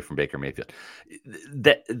snaps away from Baker Mayfield.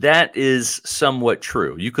 That is somewhat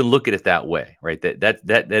true. You can look at it that way, right?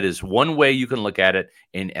 That is one way you can look at it,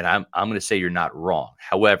 and I'm going to say you're not wrong.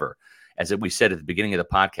 However, as we said at the beginning of the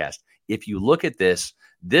podcast, if you look at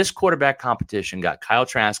this quarterback competition got Kyle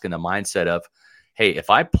Trask in the mindset of, hey, if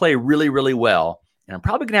I play really, really well, and I'm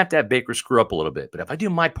probably going to have Baker screw up a little bit, but if I do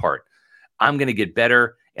my part, I'm going to get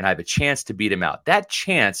better, and I have a chance to beat him out. That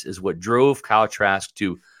chance is what drove Kyle Trask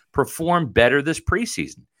to perform better this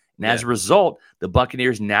preseason. And as a result, the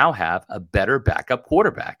Buccaneers now have a better backup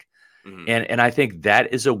quarterback. Mm-hmm. And I think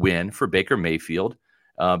that is a win for Baker Mayfield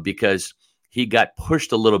because he got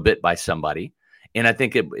pushed a little bit by somebody. And I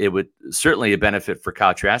think it would certainly a benefit for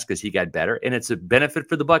Kyle Trask because he got better. And it's a benefit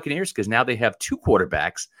for the Buccaneers because now they have two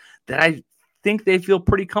quarterbacks that I think they feel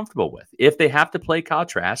pretty comfortable with. If they have to play Kyle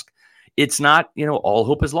Trask, it's not, all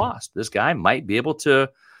hope is lost. This guy might be able to,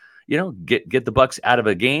 get the Bucs out of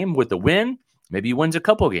a game with the win. Maybe he wins a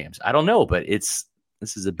couple of games. I don't know, but this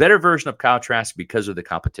is a better version of Kyle Trask because of the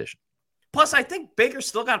competition. Plus, I think Baker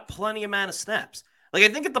still got plenty amount of snaps. Like, I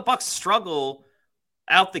think if the Bucs struggle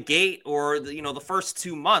out the gate or the first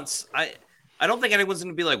 2 months, I don't think anyone's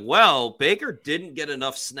going to be like, well, Baker didn't get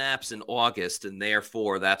enough snaps in August, and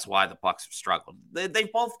therefore that's why the Bucs have struggled.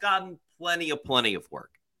 They've both gotten plenty of work.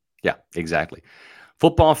 Yeah, exactly.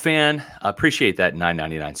 Football fan, appreciate that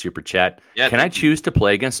 $9.99 super chat. Yeah, can I choose to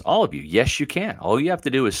play against all of you? Yes, you can. All you have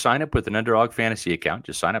to do is sign up with an Underdog Fantasy account.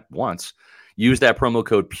 Just sign up once. Use that promo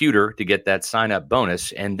code Pewter to get that sign-up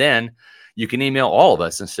bonus, and then you can email all of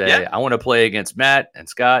us and say, I want to play against Matt and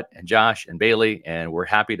Scott and Josh and Bailey, and we're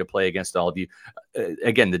happy to play against all of you.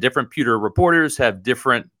 Again, the different Pewter reporters have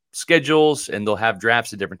different schedules, and they'll have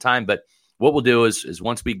drafts at different time. But what we'll do is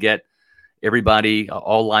once we get everybody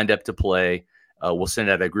all lined up to play, we'll send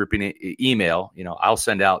out a grouping email. I'll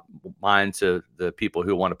send out mine to the people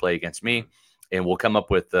who want to play against me, and we'll come up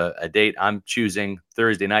with a date. I'm choosing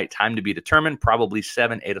Thursday night, time to be determined, probably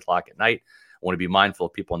 7, 8 o'clock at night. I want to be mindful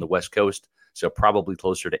of people on the West Coast, so probably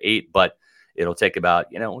closer to 8, but it'll take about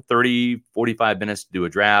 30, 45 minutes to do a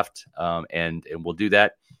draft, and we'll do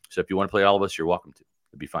that. So if you want to play all of us, you're welcome to.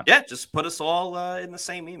 It'd be fun. Yeah, just put us all in the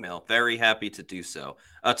same email. Very happy to do so.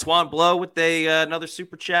 Twan Blow with another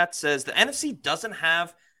super chat says the NFC doesn't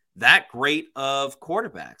have that great of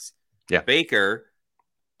quarterbacks. Yeah, Baker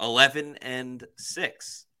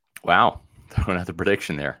 11-6. Wow, another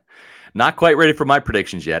prediction there. Not quite ready for my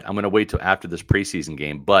predictions yet. I'm going to wait till after this preseason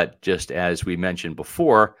game. But just as we mentioned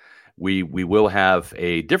before, we will have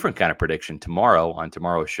a different kind of prediction tomorrow on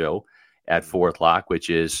tomorrow's show at 4 o'clock, which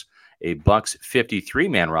is a Bucs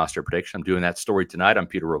 53-man roster prediction. I'm doing that story tonight on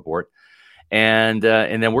Pewter Report. And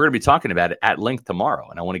then we're going to be talking about it at length tomorrow.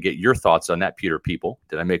 And I want to get your thoughts on that, Pewter people.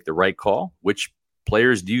 Did I make the right call? Which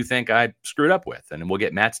players do you think I screwed up with? And then we'll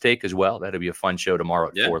get Matt's take as well. That'll be a fun show tomorrow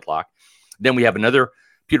at 4 o'clock. Then we have another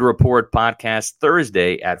Pewter Report podcast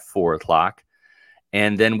Thursday at 4 o'clock.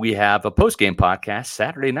 And then we have a post-game podcast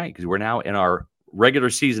Saturday night because we're now in our regular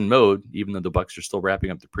season mode, even though the Bucs are still wrapping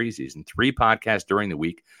up the preseason. 3 podcasts during the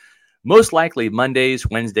week. Most likely Mondays,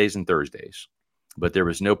 Wednesdays, and Thursdays. But there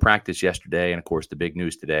was no practice yesterday, and, of course, the big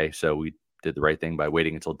news today. So we did the right thing by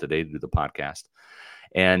waiting until today to do the podcast.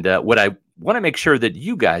 And what I want to make sure that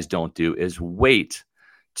you guys don't do is wait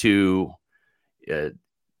to,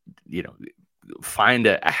 find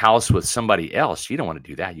a house with somebody else. You don't want to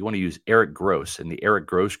do that. You want to use Eric Gross and the Eric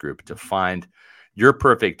Gross Group to find your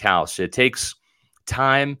perfect house. It takes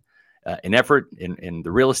time and effort in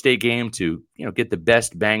the real estate game to get the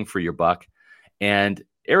best bang for your buck. And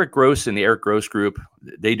Eric Gross and the Eric Gross Group,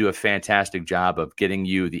 they do a fantastic job of getting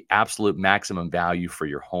you the absolute maximum value for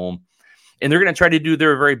your home. And they're going to try to do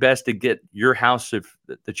their very best to get your house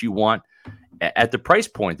that you want at the price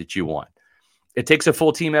point that you want. It takes a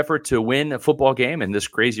full team effort to win a football game in this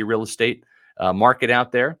crazy real estate market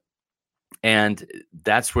out there. And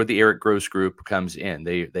that's where the Eric Gross Group comes in.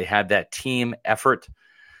 They have that team effort.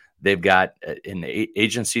 They've got an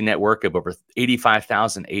agency network of over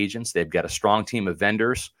 85,000 agents. They've got a strong team of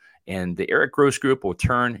vendors. And the Eric Gross Group will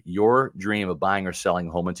turn your dream of buying or selling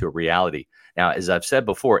a home into a reality. Now, as I've said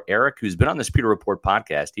before, Eric, who's been on this Pewter Report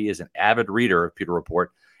podcast, he is an avid reader of Pewter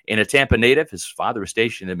Report. And a Tampa native, his father was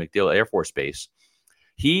stationed in MacDill Air Force Base.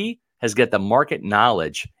 He has got the market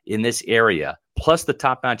knowledge in this area, plus the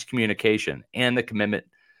top-notch communication and the commitment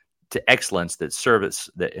to excellence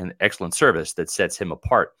excellent service that sets him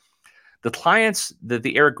apart. The clients that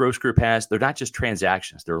the Eric Gross Group has, they're not just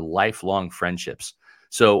transactions; they're lifelong friendships.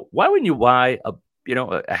 So why wouldn't you buy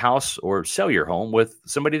a house or sell your home with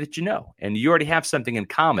somebody that you know, and you already have something in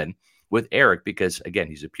common with Eric because, again,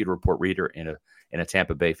 he's a Pewter Report reader and a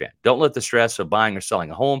Tampa Bay fan. Don't let the stress of buying or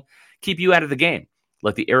selling a home keep you out of the game.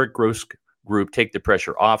 Let the Eric Gross Group take the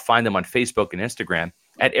pressure off. Find them on Facebook and Instagram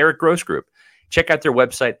at Eric Gross Group. Check out their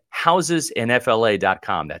website,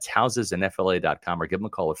 housesinfla.com. That's housesinfla.com, or give them a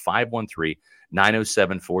call at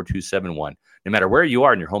 513-907-4271. No matter where you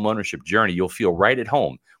are in your home ownership journey, you'll feel right at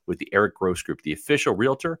home with the Eric Gross Group, the official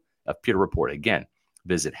realtor of Pewter Report. Again,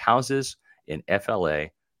 visit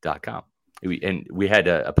housesinfla.com. We had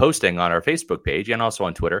a posting on our Facebook page and also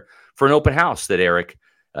on Twitter for an open house that Eric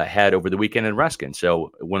had over the weekend in Ruskin.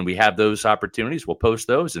 So when we have those opportunities, we'll post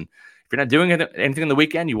those. And if you're not doing anything on the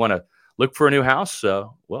weekend, you want to look for a new house,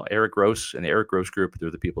 well, Eric Gross and the Eric Gross Group,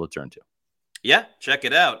 they're the people to turn to. Yeah, check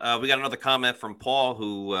it out. We got another comment from Paul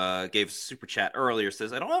who gave a super chat earlier.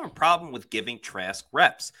 Says, I don't have a problem with giving Trask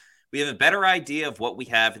reps. We have a better idea of what we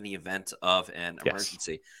have in the event of an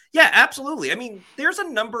emergency. Yeah, absolutely. I mean, there's a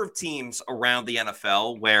number of teams around the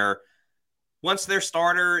NFL where once their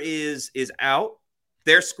starter is out,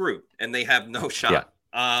 they're screwed and they have no shot.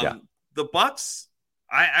 The Bucs,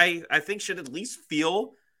 I think, should at least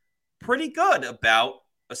feel pretty good about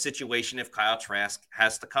a situation if Kyle Trask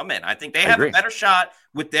has to come in. I think they have a better shot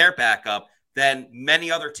with their backup than many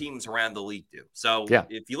other teams around the league do. So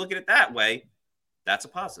if you look at it that way, that's a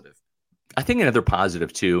positive. I think another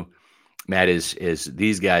positive too, Matt, is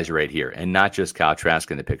these guys right here, and not just Kyle Trask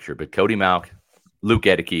in the picture, but Cody Mauch, Luke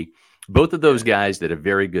Edeke, both of those guys did a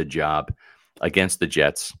very good job against the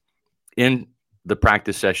Jets in the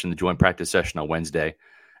practice session, the joint practice session on Wednesday,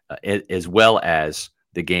 as well as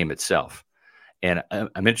the game itself. And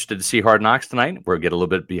I'm interested to see Hard Knocks tonight. We'll get a little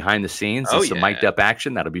bit behind the scenes and some mic'd up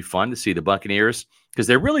action. That'll be fun to see the Buccaneers because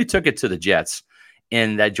they really took it to the Jets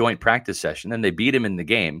in that joint practice session. Then they beat him in the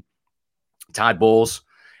game. Todd Bowles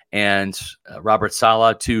and Robert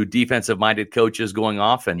Saleh, two defensive-minded coaches going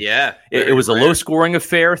off. And it was a low-scoring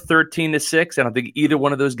affair, 13-6. I don't think either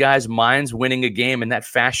one of those guys minds winning a game in that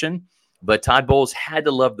fashion. But Todd Bowles had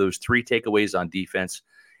to love those 3 takeaways on defense,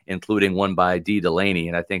 including one by D. Delaney.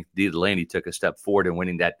 And I think D. Delaney took a step forward in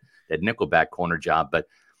winning that nickelback corner job. But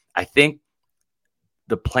I think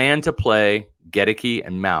the plan to play Gedeke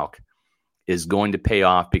and Mauch is going to pay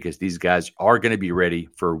off because these guys are going to be ready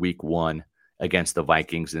for week 1 against the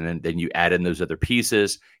Vikings. And then you add in those other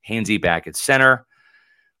pieces, Hainsey back at center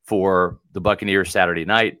for the Buccaneers Saturday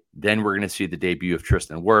night. Then we're going to see the debut of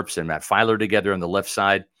Tristan Wirfs and Matt Filer together on the left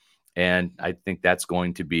side. And I think that's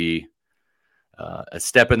going to be a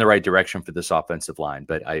step in the right direction for this offensive line.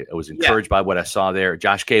 But I was encouraged by what I saw there.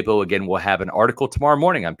 Josh Capo, again, will have an article tomorrow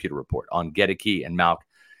morning on Pewter Report on Gedeke and Mauch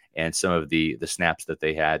and some of the snaps that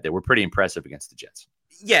they had that were pretty impressive against the Jets.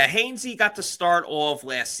 Yeah, Hainsey got to start all of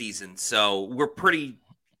last season, so we're pretty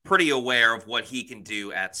aware of what he can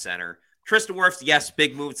do at center. Tristan Wirfs, yes,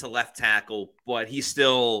 big move to left tackle, but he's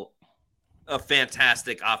still a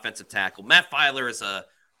fantastic offensive tackle. Matt Filer is a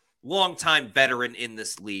longtime veteran in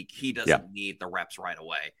this league. He doesn't need the reps right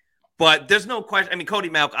away. But there's no question. I mean, Cody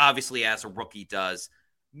Mauch, obviously, as a rookie, does.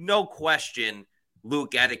 No question,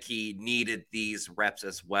 Luke Edeke needed these reps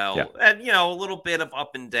as well. Yeah. And, a little bit of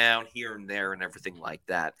up and down here and there and everything like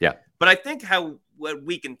that. Yeah. But I think what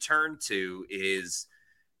we can turn to is,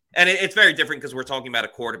 and it's very different because we're talking about a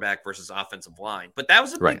quarterback versus offensive line. But that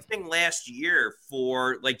was a big thing last year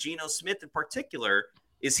for, like, Geno Smith in particular,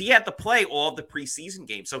 is he had to play all of the preseason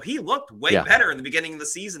games. So he looked way better in the beginning of the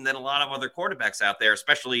season than a lot of other quarterbacks out there,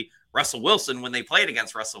 especially Russell Wilson. When they played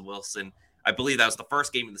against Russell Wilson, I believe that was the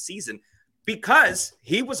first game of the season, because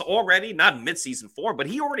he was already not in midseason form, but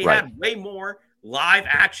he already had way more live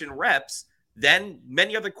action reps than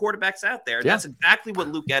many other quarterbacks out there. That's exactly what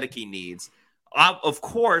Luke Edeke needs. Of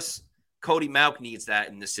course, Cody Mauch needs that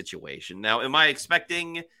in this situation. Now, am I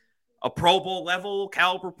expecting a Pro Bowl level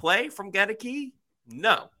caliber play from Gedeke?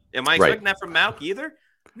 No. Am I expecting that from Mauch either?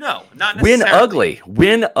 No, not necessarily.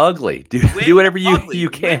 Win ugly. Do whatever you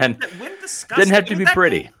can. Win disgusting. Doesn't have to be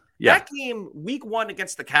pretty. That game, week 1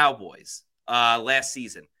 against the Cowboys last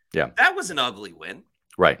season. Yeah. That was an ugly win.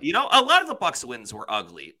 Right. A lot of the Bucs wins were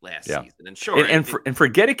ugly last season. And sure. And for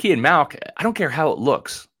Gedeke and Mauch, I don't care how it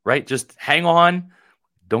looks, right? Just hang on.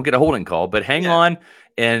 Don't get a holding call, but hang on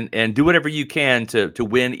and do whatever you can to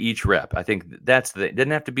win each rep. I think it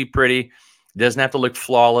doesn't have to be pretty. It doesn't have to look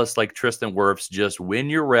flawless like Tristan Wirfs. Just win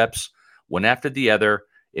your reps one after the other,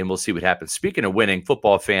 and we'll see what happens. Speaking of winning,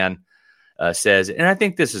 Football Fan says, and I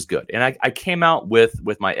think this is good. And I came out with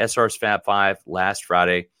my SR's Fab 5 last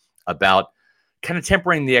Friday about kind of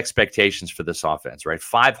tempering the expectations for this offense, right?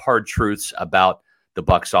 5 hard truths about the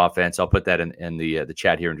Bucs offense. I'll put that in the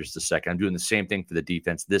chat here in just a second. I'm doing the same thing for the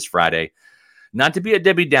defense this Friday. Not to be a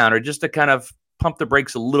Debbie Downer, just to kind of pump the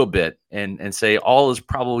brakes a little bit and say all is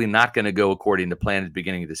probably not going to go according to plan at the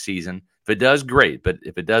beginning of the season. If it does, great. But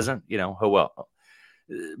if it doesn't, oh well.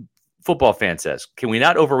 Football fan says, can we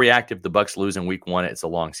not overreact if the Bucs lose in week 1? It's a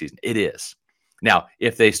long season. It is. Now,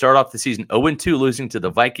 if they start off the season 0-2, losing to the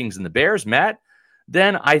Vikings and the Bears, Matt,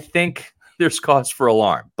 then I think there's cause for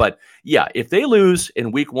alarm. But yeah, if they lose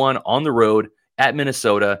in week 1 on the road at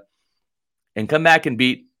Minnesota and come back and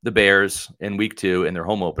beat the Bears in week 2 in their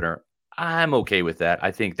home opener, I'm okay with that. I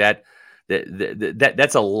think that's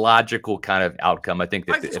a logical kind of outcome. I think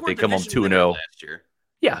that if they come home 2-0 last year.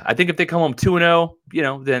 Yeah, I think if they come home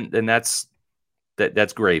 2-0, then that's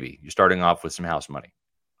gravy. You're starting off with some house money.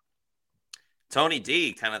 Tony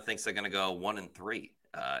D kind of thinks they're going to go 1-3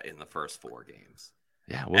 in the first 4 games.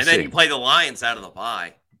 Yeah, we'll see. Then you play the Lions out of the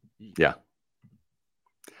bye. Yeah.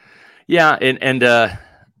 Yeah, and I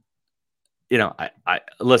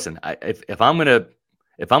listen. If I'm gonna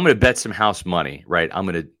bet some house money, right? I'm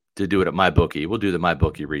gonna do it at MyBookie. We'll do the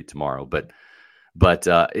MyBookie read tomorrow, but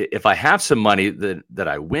if I have some money that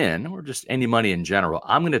I win, or just any money in general,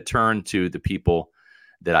 I'm going to turn to the people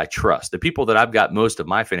that I trust, the people that I've got most of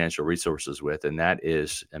my financial resources with, and that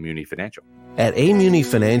is Muni Financial. At Muni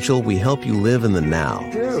Financial, we help you live in the now.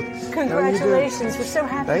 Congratulations. We're so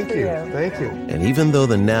happy for you. Thank you. And even though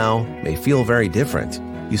the now may feel very different,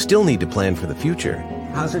 you still need to plan for the future.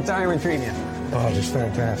 How's retirement treating you? Oh, just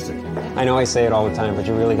fantastic. I know I say it all the time, but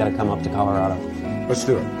you really got to come up to Colorado. Let's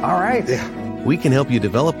do it. All right. Yeah. We can help you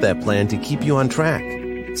develop that plan to keep you on track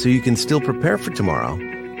so you can still prepare for tomorrow,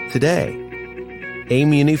 today.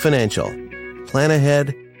 Muni Financial. Plan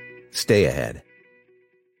ahead, stay ahead.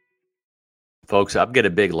 Folks, I've got a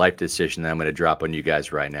big life decision that I'm going to drop on you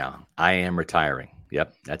guys right now. I am retiring.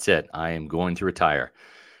 Yep, that's it. I am going to retire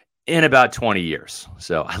in about 20 years.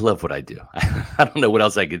 So I love what I do. I don't know what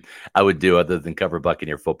else I would do other than cover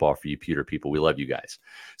Buccaneer football for you Pewter people. We love you guys.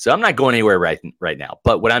 So I'm not going anywhere right now.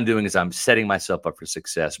 But what I'm doing is I'm setting myself up for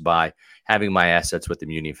success by having my assets with the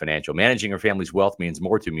Muni Financial. Managing your family's wealth means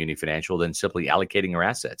more to Muni Financial than simply allocating your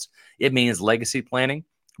assets. It means legacy planning,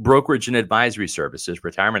 brokerage and advisory services,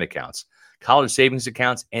 retirement accounts, college savings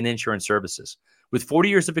accounts, and insurance services. With 40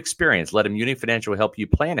 years of experience, let Muni Financial help you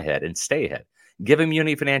plan ahead and stay ahead. Give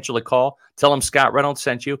Muni Financial a call. Tell them Scott Reynolds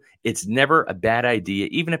sent you. It's never a bad idea,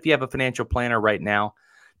 even if you have a financial planner right now,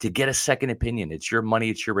 to get a second opinion. It's your money.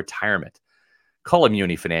 It's your retirement. Call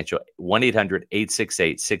Muni Financial,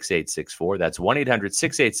 1-800-868-6864. That's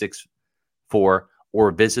 1-800-6864,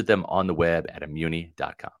 or visit them on the web at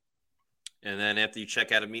muni.com. And then after you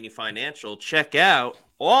check out Muni Financial, check out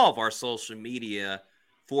all of our social media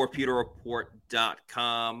for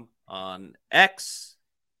pewterreport.com on X,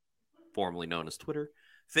 formerly known as Twitter,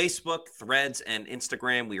 Facebook, Threads, and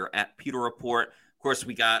Instagram. We are at Pewter Report. Of course,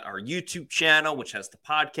 we got our YouTube channel, which has the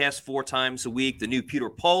podcast 4 times a week, the new Pewter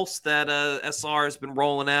Pulse that SR has been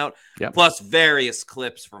rolling out, plus various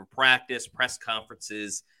clips from practice, press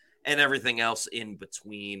conferences, and everything else in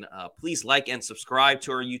between. Please like and subscribe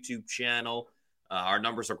to our YouTube channel. Our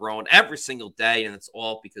numbers are growing every single day, and it's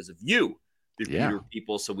all because of you, the Pewter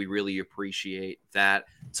people, so we really appreciate that.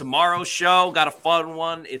 Tomorrow's show, got a fun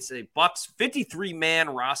one. It's a Bucs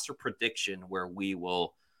 53-man roster prediction where we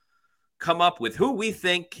will come up with who we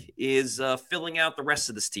think is filling out the rest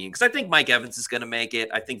of this team. Because I think Mike Evans is going to make it.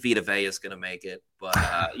 I think Vita Vea is going to make it. But,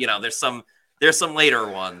 there's some later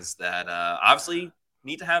ones that obviously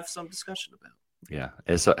need to have some discussion about. Yeah,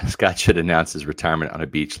 Scott should announce his retirement on a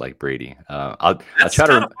beach like Brady. I'll try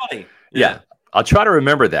to funny. Yeah, I'll try to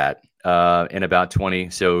remember that in about 20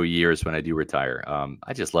 so years when I do retire.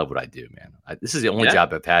 I just love what I do, man. This is the only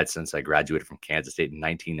job I've had since I graduated from Kansas State in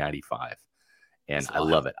 1995, and I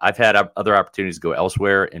love it. I've had other opportunities to go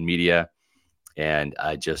elsewhere in media, and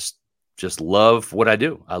I just love what I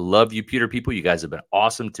do. I love you, Pewter people. You guys have been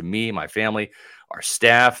awesome to me, my family, our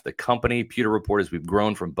staff, the company, Pewter Reporters. We've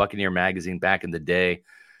grown from Buccaneer Magazine back in the day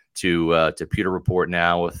to Pewter Report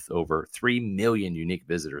now with over 3 million unique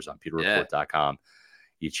visitors on pewterreport.com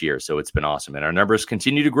each year. So it's been awesome. And our numbers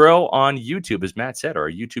continue to grow on YouTube, as Matt said,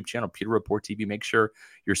 our YouTube channel, Pewter Report TV. Make sure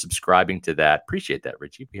you're subscribing to that. Appreciate that,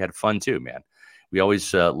 Richie. We had fun too, man. We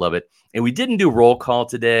always love it. And we didn't do roll call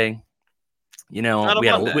today. We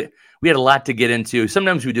had a lot to get into.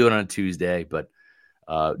 Sometimes we do it on a Tuesday, but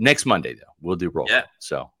next Monday, though, we'll do roll call.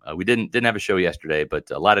 So we didn't have a show yesterday,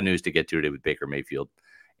 but a lot of news to get to today with Baker Mayfield.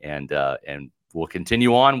 And we'll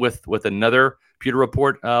continue on with another Pewter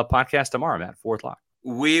Report podcast tomorrow, Matt, 4 o'clock.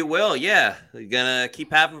 We will, yeah. We're going to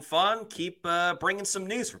keep having fun, keep bringing some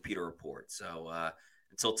news for Pewter Report. So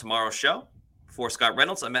until tomorrow's show, for Scott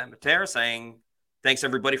Reynolds, I'm Matt Matera saying thanks,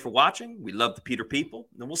 everybody, for watching. We love the Pewter people,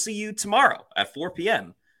 and we'll see you tomorrow at 4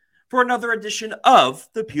 p.m. for another edition of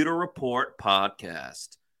the Pewter Report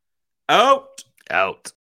podcast.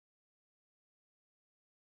 Out.